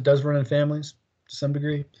 of course. It does run in families to some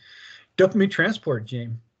degree. Dopamine transport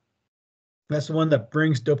gene. That's the one that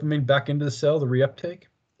brings dopamine back into the cell, the reuptake,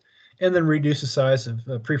 and then reduces size of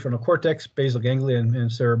prefrontal cortex, basal ganglia,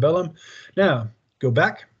 and cerebellum. Now go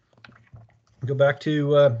back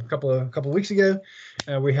to a couple of weeks ago.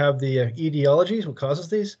 We have the etiologies, what causes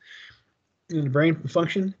these in the brain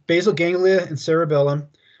function. Basal ganglia and cerebellum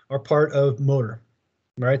are part of motor,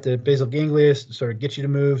 right? The basal ganglia sort of gets you to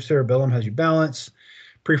move. Cerebellum has you balance.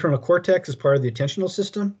 Prefrontal cortex is part of the attentional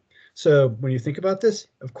system. So when you think about this,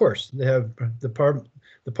 of course, they have the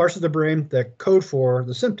parts of the brain that code for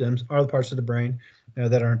the symptoms are the parts of the brain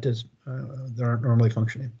that aren't normally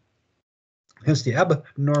functioning. Hence the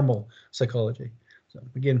abnormal psychology. So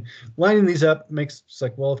again, lining these up makes it's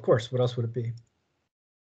like, well, of course, what else would it be?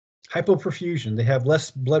 Hypoperfusion, they have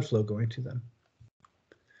less blood flow going to them.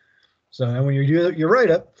 So and when you do your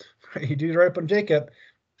write-up, you do the write-up on Jacob,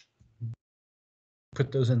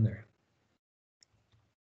 put those in there.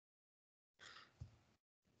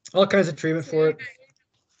 All kinds of treatment for it.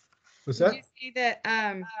 What's that? Did you see that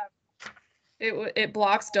it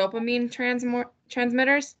blocks dopamine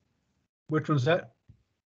transmitters? Which one's that?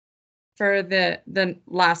 For the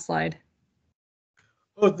last slide.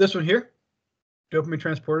 Oh, this one here? Dopamine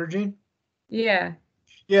transporter gene? Yeah.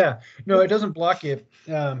 Yeah. No, it doesn't block it.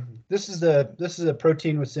 This is a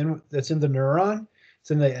protein that's in the neuron.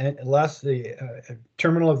 It's in the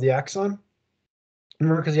terminal of the axon.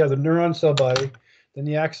 Remember, because you have the neuron cell body, then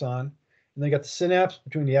the axon, and then you got the synapse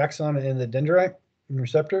between the axon and the dendrite and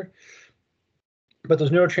receptor. But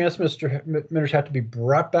those neurotransmitters have to be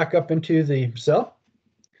brought back up into the cell,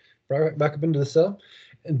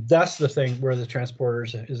 and that's the thing where the transporter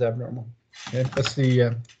is abnormal. Okay, that's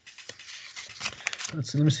the.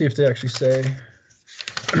 Let me see if they actually say.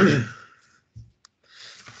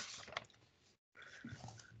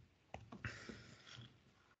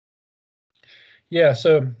 Yeah,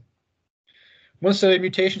 so one study of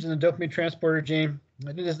mutations in the dopamine transporter gene.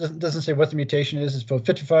 It doesn't say what the mutation is. It's for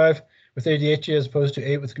 55 with ADHD as opposed to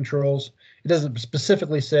 8 with controls. It doesn't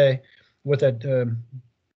specifically say what that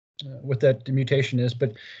mutation is,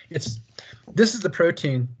 but this is the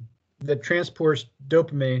protein that transports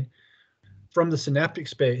dopamine from the synaptic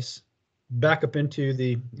space back up into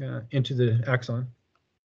the axon.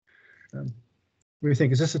 What do you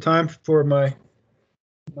think? Is this the time for my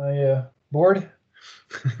board?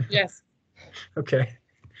 Yes. Okay.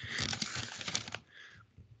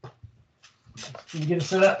 Can you get it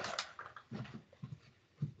set up?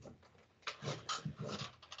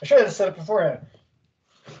 I should have it set up beforehand.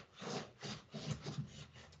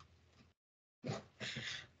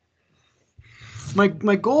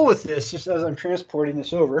 My goal with this, just as I'm transporting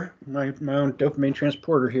this over, my own dopamine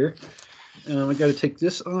transporter here, I got to take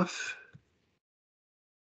this off.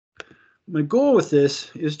 My goal with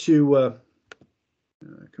this is to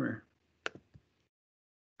come here.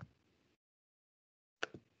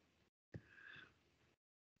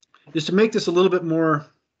 Is to make this a little bit more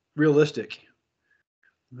realistic,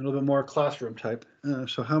 a little bit more classroom type.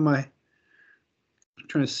 So how am I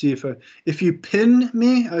trying to see if you pin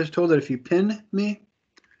me? I was told that if you pin me,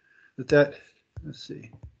 that let's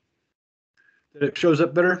see, that it shows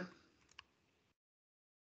up better.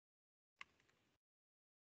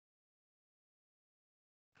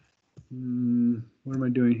 What am I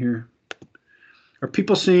doing here? Are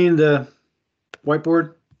people seeing the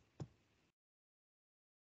whiteboard?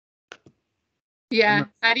 Yeah.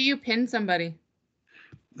 How do you pin somebody?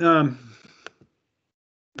 If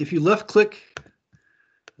you left click,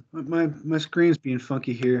 my screen's being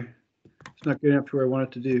funky here. It's not getting up to where I want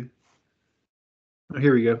it to do. Oh,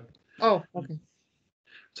 here we go. Oh, okay.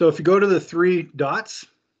 So if you go to the 3 dots,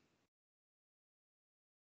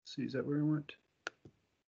 let's see, is that where I went?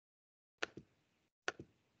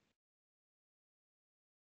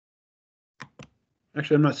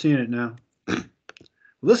 Actually, I'm not seeing it now. Well,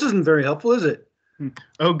 this isn't very helpful, is it?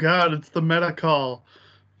 Oh God, it's the meta call.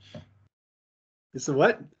 It's the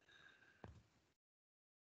what?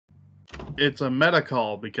 It's a meta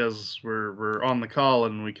call because we're on the call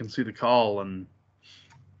and we can see the call and.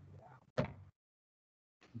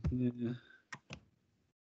 Yeah.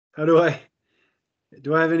 How do I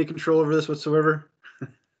have any control over this whatsoever? Can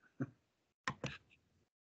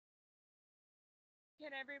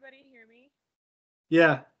everybody hear me?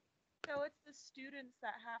 Yeah. So it's the students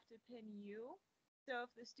that have to pin you. So if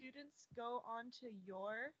the students go onto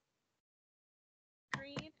your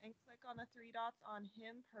screen and click on the 3 dots on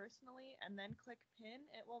him personally and then click pin,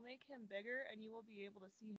 it will make him bigger and you will be able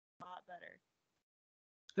to see him a lot better.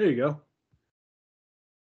 There you go.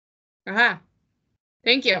 Aha.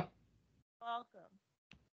 Thank you. Welcome.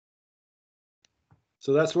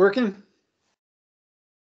 So that's working.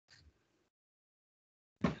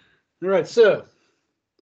 All right, so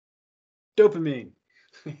dopamine.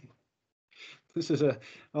 This is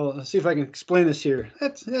let's see if I can explain this here.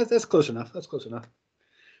 That's close enough. That's close enough.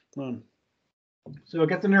 So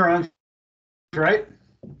get the neurons, right?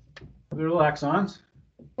 The little axons.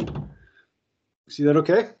 See that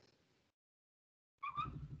okay?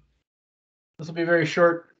 This will be very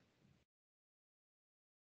short.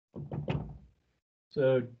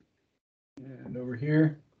 So, and over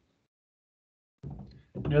here,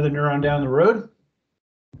 another neuron down the road.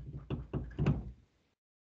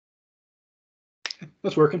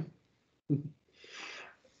 That's working. I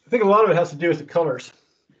think a lot of it has to do with the colors.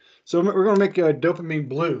 So we're going to make dopamine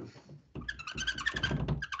blue.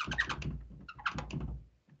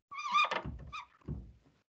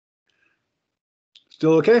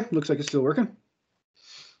 Still okay? Looks like it's still working.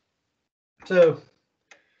 So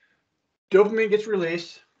dopamine gets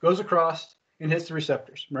released, goes across, and hits the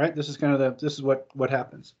receptors. Right? This is kind of this is what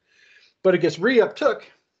happens. But it gets reuptook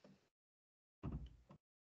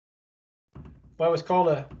by what's called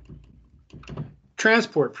a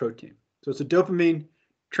transport protein. So it's a dopamine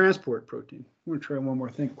transport protein. I'm going to try one more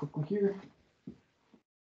thing quickly here.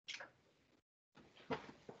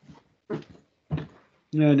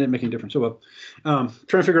 No, it didn't make any difference. Oh well. Trying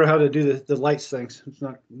to figure out how to do the lights things. It's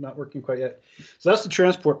not working quite yet. So that's the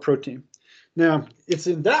transport protein. Now, it's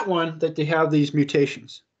in that one that they have these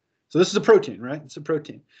mutations. So this is a protein, right? It's a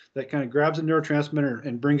protein that kind of grabs a neurotransmitter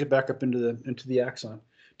and brings it back up into the axon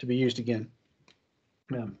to be used again.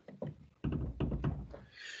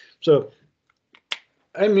 So,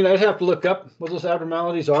 I mean, I'd have to look up what those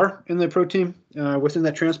abnormalities are in the protein within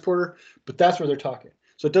that transporter, but that's where they're talking.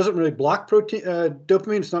 So it doesn't really block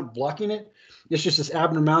dopamine. It's not blocking it. It's just this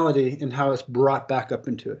abnormality in how it's brought back up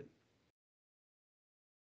into it.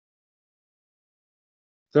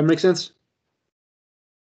 Does that make sense?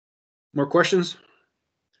 More questions?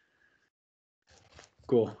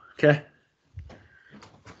 Cool. Okay.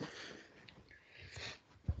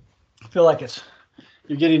 I feel like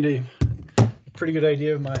you're getting a pretty good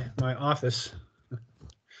idea of my office.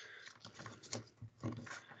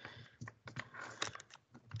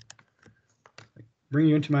 Bring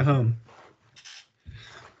you into my home.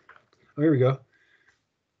 Oh, here we go.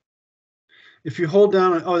 If you hold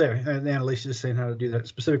down, oh, there, Annalise is saying how to do that.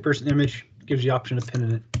 Specific person image gives you the option of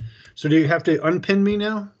pinning it. So do you have to unpin me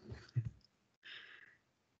now?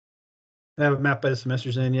 I have it mapped by the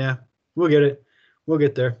semesters in. Yeah, we'll get it. We'll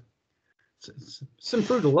get there. It's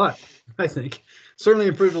improved a lot, I think. Certainly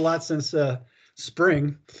improved a lot since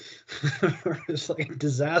spring. It's like a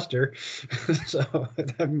disaster. So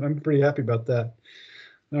I'm pretty happy about that.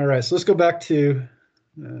 All right, so let's go back to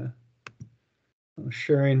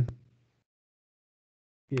sharing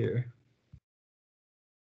here.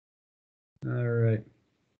 All right.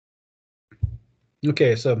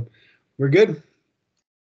 Okay, so we're good.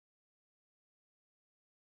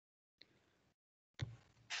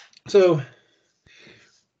 So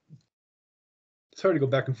it's hard to go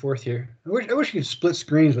back and forth here. I wish you could split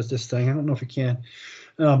screens with this thing. I don't know if you can.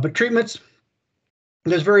 But treatments,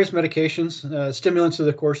 there's various medications, stimulants of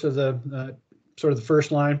the course of the sort of the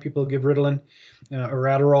first line. People give Ritalin or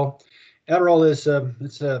Adderall. Adderall is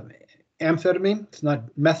it's amphetamine. It's not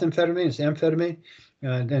methamphetamine. It's amphetamine.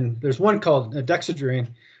 And there's one called dexedrine,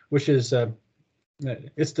 which is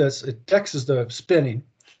dex is the spinning.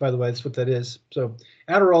 By the way, that's what that is. So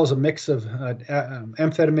Adderall is a mix of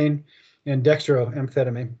amphetamine and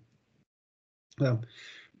dextroamphetamine.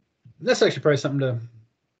 That's actually probably something to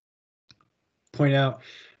point out.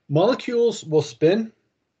 Molecules will spin,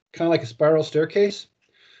 kind of like a spiral staircase.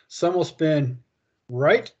 Some will spin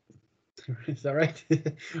right. Is that right?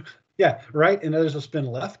 Yeah, right, and others will spin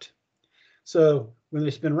left. So when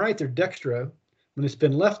they spin right, they're dextro. When they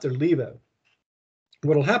spin left, they're levo.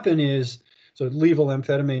 What will happen is, so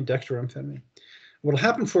levoamphetamine, dextroamphetamine. What will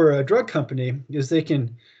happen for a drug company is they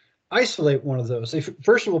can isolate one of those. They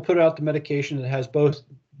first will put out the medication that has both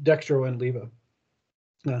dextro and levo.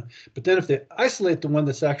 But then if they isolate the one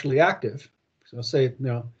that's actually active, so say,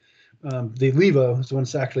 the levo is the one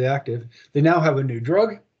that's actually active, they now have a new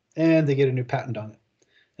drug and they get a new patent on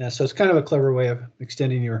it. So it's kind of a clever way of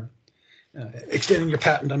extending your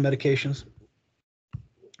patent on medications.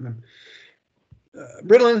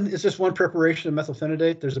 Ritalin is just one preparation of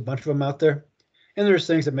methylphenidate. There's a bunch of them out there. And there's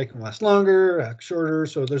things that make them last longer, act shorter.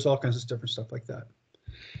 So there's all kinds of different stuff like that.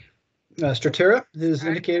 Strattera is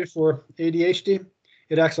indicated for ADHD.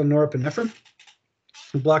 It acts on norepinephrine.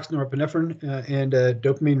 It blocks norepinephrine and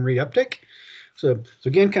dopamine reuptake. So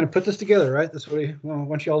again, kind of put this together, right? That's what I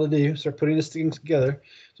want you all to do. Start putting these things together.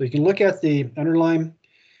 So you can look at the underlying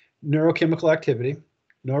neurochemical activity,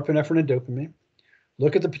 norepinephrine and dopamine.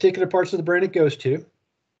 Look at the particular parts of the brain it goes to,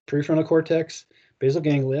 prefrontal cortex, basal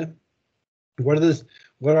ganglia. What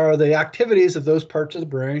are the activities of those parts of the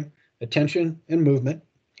brain, attention and movement,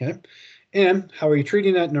 okay? And how are you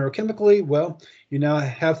treating that neurochemically? Well, you now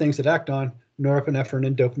have things that act on norepinephrine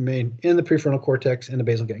and dopamine in the prefrontal cortex and the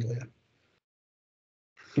basal ganglia.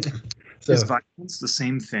 So, is Vyvanse the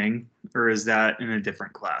same thing, or is that in a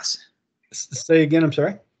different class? Say again, I'm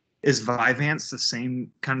sorry? Is Vyvanse the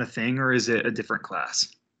same kind of thing, or is it a different class?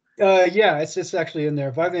 Yeah, it's actually in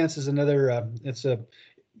there. Vyvanse is another, it's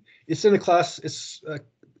in the class, it's,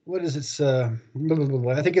 what is it? I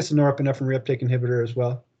think it's a norepinephrine reuptake inhibitor as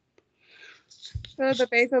well. So the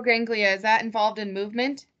basal ganglia, is that involved in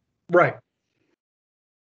movement? Right.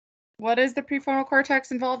 What is the prefrontal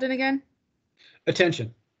cortex involved in again?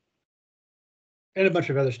 Attention. And a bunch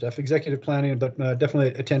of other stuff, executive planning, but definitely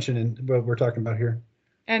attention in what we're talking about here.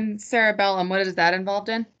 And cerebellum, what is that involved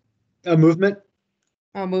in? Movement.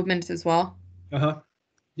 Oh, movements as well.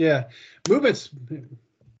 Yeah, movements.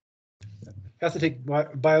 Have to take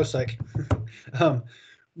biopsych.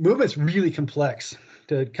 Movement's really complex.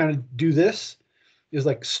 To kind of do this is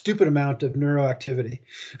like stupid amount of neuroactivity.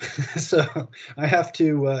 So I have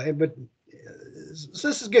to, so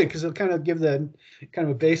this is good because it'll kind of give the kind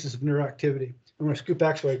of a basis of neuroactivity. I'm going to scoot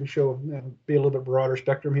back so I can show, be a little bit broader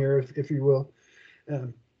spectrum here, if you will.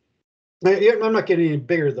 I'm not getting any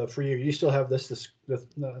bigger though for you. You still have the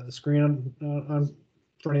screen on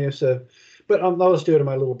front of you. So, but I'll just do it in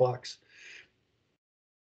my little box.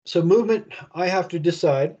 So movement, I have to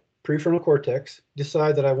decide, prefrontal cortex,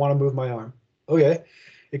 decide that I want to move my arm. Okay,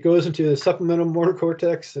 it goes into the supplemental motor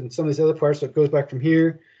cortex and some of these other parts. So it goes back from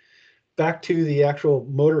here, back to the actual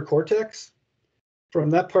motor cortex. From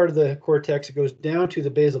that part of the cortex, it goes down to the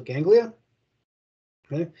basal ganglia.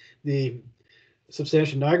 Okay, the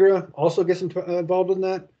substantia nigra also gets involved in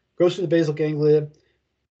that. Goes to the basal ganglia,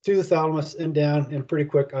 through the thalamus and down, and pretty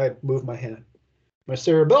quick I move my hand. My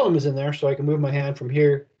cerebellum is in there, so I can move my hand from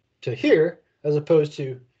here to here, as opposed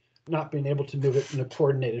to not being able to move it in a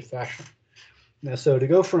coordinated fashion. Now, so to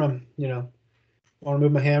go from, I want to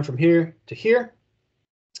move my hand from here to here,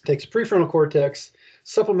 takes prefrontal cortex,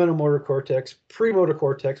 supplemental motor cortex, premotor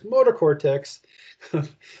cortex, motor cortex,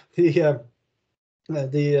 the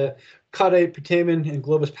caudate, putamen, and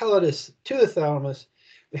globus pallidus to the thalamus,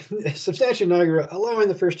 substantia nigra, allowing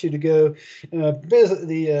the first two to go,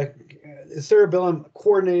 the cerebellum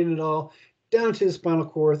coordinating it all, down to the spinal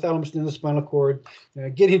cord, thalamus into the spinal cord,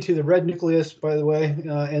 getting to the red nucleus, by the way,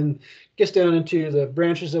 and gets down into the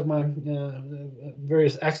branches of my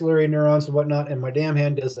various axillary neurons and whatnot, and my damn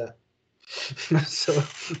hand does that. So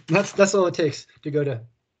that's all it takes to go to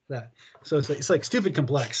that. So it's like stupid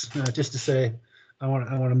complex, just to say I want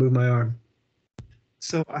to move my arm.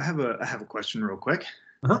 So I have a question real quick.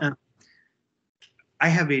 Uh-huh. I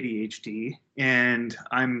have ADHD, and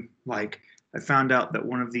I found out that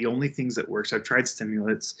one of the only things that works, I've tried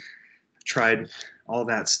stimulants, I've tried all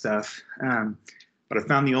that stuff, but I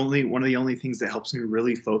found one of the only things that helps me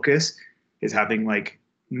really focus is having like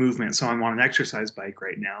movement. So I'm on an exercise bike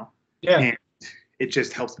right now. Yeah. And it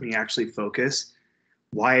just helps me actually focus.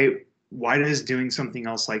 Why does doing something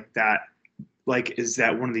else like that, is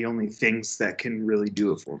that one of the only things that can really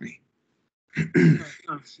do it for me?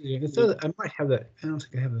 I might have that. I don't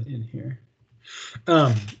think I have it in here.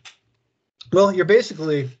 Well, you're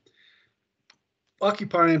basically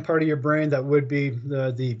occupying part of your brain that would be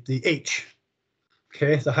the H,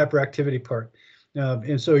 okay, the hyperactivity part,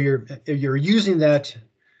 and so you're using that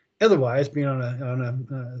otherwise, being on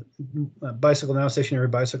a bicycle now, stationary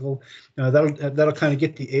bicycle, that'll kind of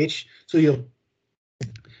get the H. So you'll,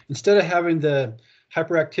 instead of having the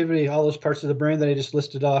hyperactivity, all those parts of the brain that I just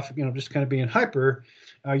listed off, just kind of being hyper,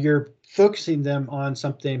 you're focusing them on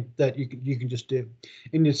something that you can just do,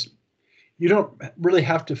 and you don't really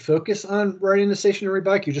have to focus on riding the stationary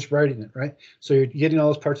bike. You're just riding it, right? So you're getting all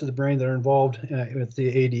those parts of the brain that are involved with the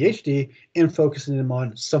ADHD and focusing them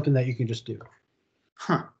on something that you can just do.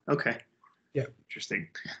 Huh. Okay. Yeah. Interesting.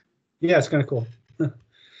 Yeah, it's kind of cool.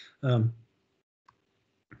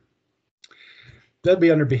 That'd be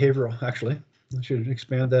under behavioral, actually. I should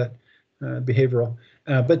expand that, behavioral.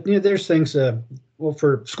 But there's things. Well,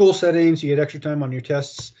 for school settings, you get extra time on your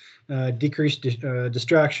tests, decreased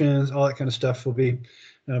distractions, all that kind of stuff will be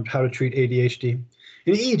how to treat ADHD.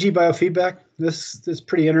 And EEG biofeedback, this is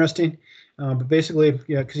pretty interesting. But basically,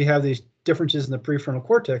 because you have these differences in the prefrontal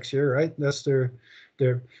cortex here, right? That's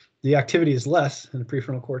the activity is less in the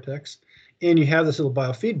prefrontal cortex, and you have this little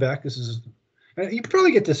biofeedback. This is, you can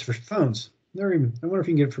probably get this for phones. I wonder if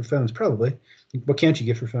you can get it for phones. Probably. What can't you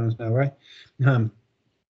get for phones now, right? And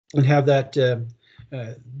have that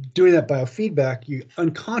doing that biofeedback, you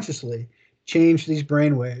unconsciously change these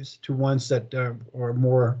brain waves to ones that are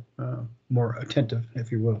more attentive,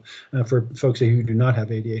 if you will, for folks who do not have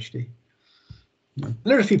ADHD.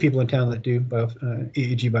 There's a few people in town that do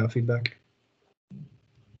EEG biofeedback.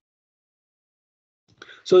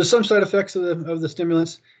 So there's some side effects of the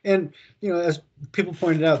stimulants, and as people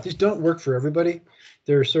pointed out, these don't work for everybody.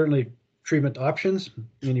 There are certainly treatment options,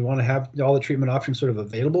 and you want to have all the treatment options sort of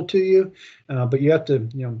available to you, but you have to,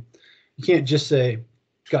 you can't just say,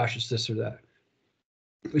 "Gosh, it's this or that."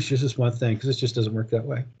 It's just this one thing, because it just doesn't work that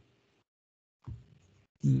way.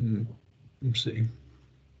 Let's see.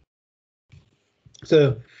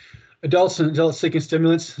 So, adults and adults seeking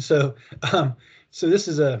stimulants. So this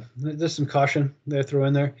is there's some caution that I throw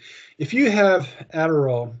in there. If you have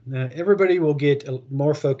Adderall, everybody will get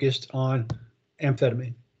more focused on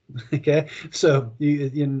amphetamine. Okay, so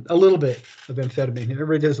in a little bit of amphetamine,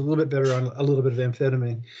 everybody does a little bit better on a little bit of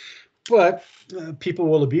amphetamine, but people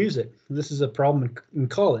will abuse it. This is a problem in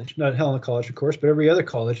college, not Helena College, of course, but every other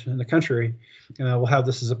college in the country will have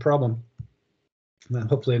this as a problem.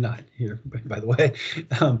 Hopefully not here, by the way,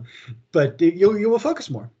 but you will focus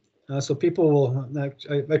more. So people will.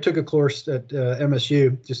 I took a course at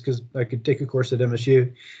MSU just because I could take a course at MSU,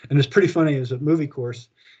 and it's pretty funny. It was a movie course,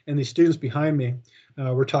 and these students behind me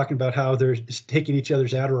were talking about how they're just taking each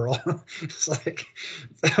other's Adderall. It's like,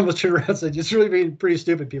 I almost turned around and said, "It's really being pretty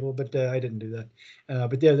stupid, people," but I didn't do that.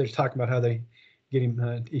 But yeah, they're talking about how they getting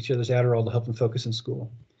each other's Adderall to help them focus in school.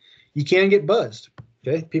 You can get buzzed.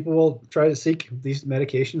 Okay, people will try to seek these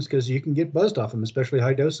medications because you can get buzzed off them, especially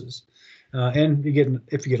high doses. And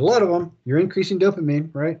if you get a lot of them, you're increasing dopamine,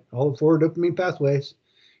 right? All the 4 dopamine pathways.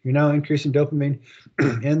 You're now increasing dopamine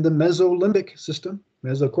in the mesolimbic system,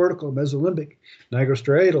 mesocortical, mesolimbic,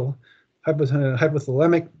 nigrostriatal,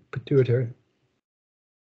 hypothalamic, pituitary.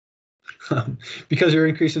 Because you're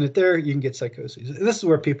increasing it there, you can get psychoses. And this is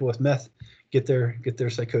where people with meth get their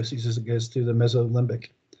psychoses, as it goes through the mesolimbic.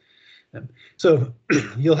 So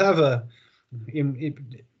you'll have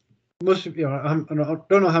most of I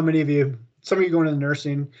don't know how many of you. Some of you go into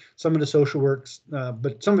nursing, some of the social works,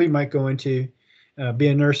 but some of you might go into be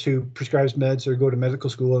a nurse who prescribes meds, or go to medical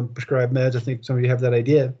school and prescribe meds. I think some of you have that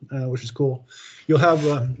idea, which is cool. You'll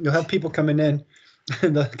have people coming in,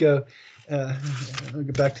 and they'll go. I'll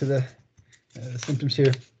get back to the symptoms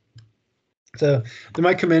here. So they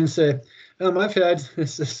might come in and say, "I've had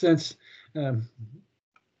this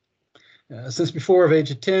since before of age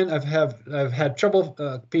of 10, I've had trouble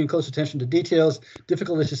paying close attention to details,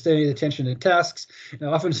 difficulty sustaining attention in tasks, and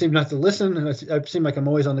I often seem not to listen, and I seem like I'm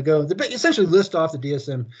always on the go." They essentially list off the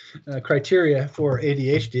DSM criteria for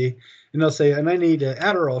ADHD, and they'll say, "And I need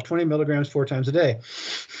Adderall, 20 milligrams 4 times a day."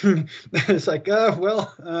 It's like,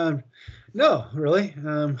 no, really.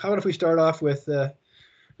 How about if we start off with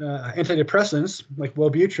antidepressants like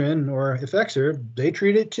Wellbutrin or Effexor? They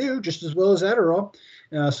treat it too, just as well as Adderall.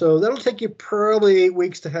 So that'll take you probably 8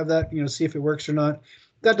 weeks to have that, see if it works or not.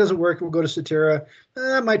 If that doesn't work, we'll go to Cetera.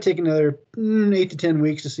 It might take another 8 to 10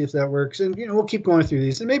 weeks to see if that works. And, we'll keep going through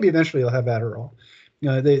these. And maybe eventually you'll have Adderall.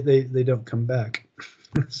 They don't come back.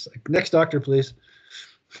 It's like, next doctor, please.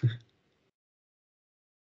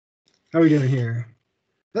 How are we doing here?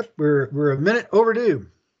 Yep, we're a minute overdue.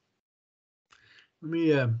 Let me,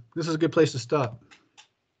 this is a good place to stop.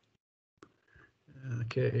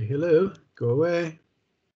 Okay, hello, go away.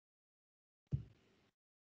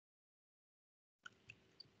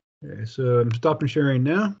 Okay, so I'm stopping sharing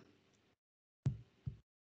now.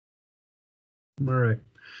 All right.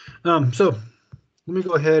 So let me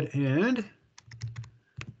go ahead and.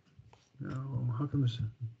 Oh, how come this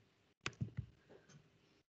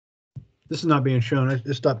is not being shown? I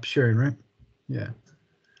stopped sharing, right? Yeah.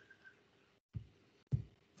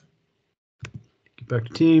 Get back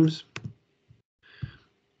to Teams.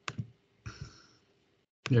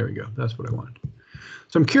 There we go. That's what I want.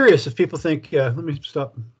 So I'm curious if people think, let me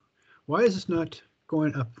stop. Why is this not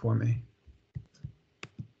going up for me?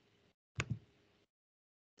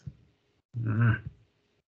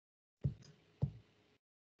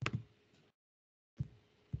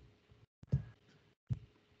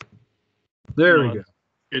 There we go.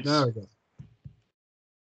 It's There we go.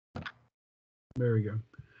 There we go.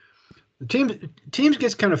 The teams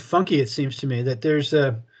gets kind of funky. It seems to me that there's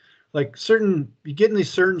like certain, you get in these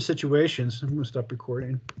certain situations. I'm going to stop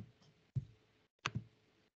recording.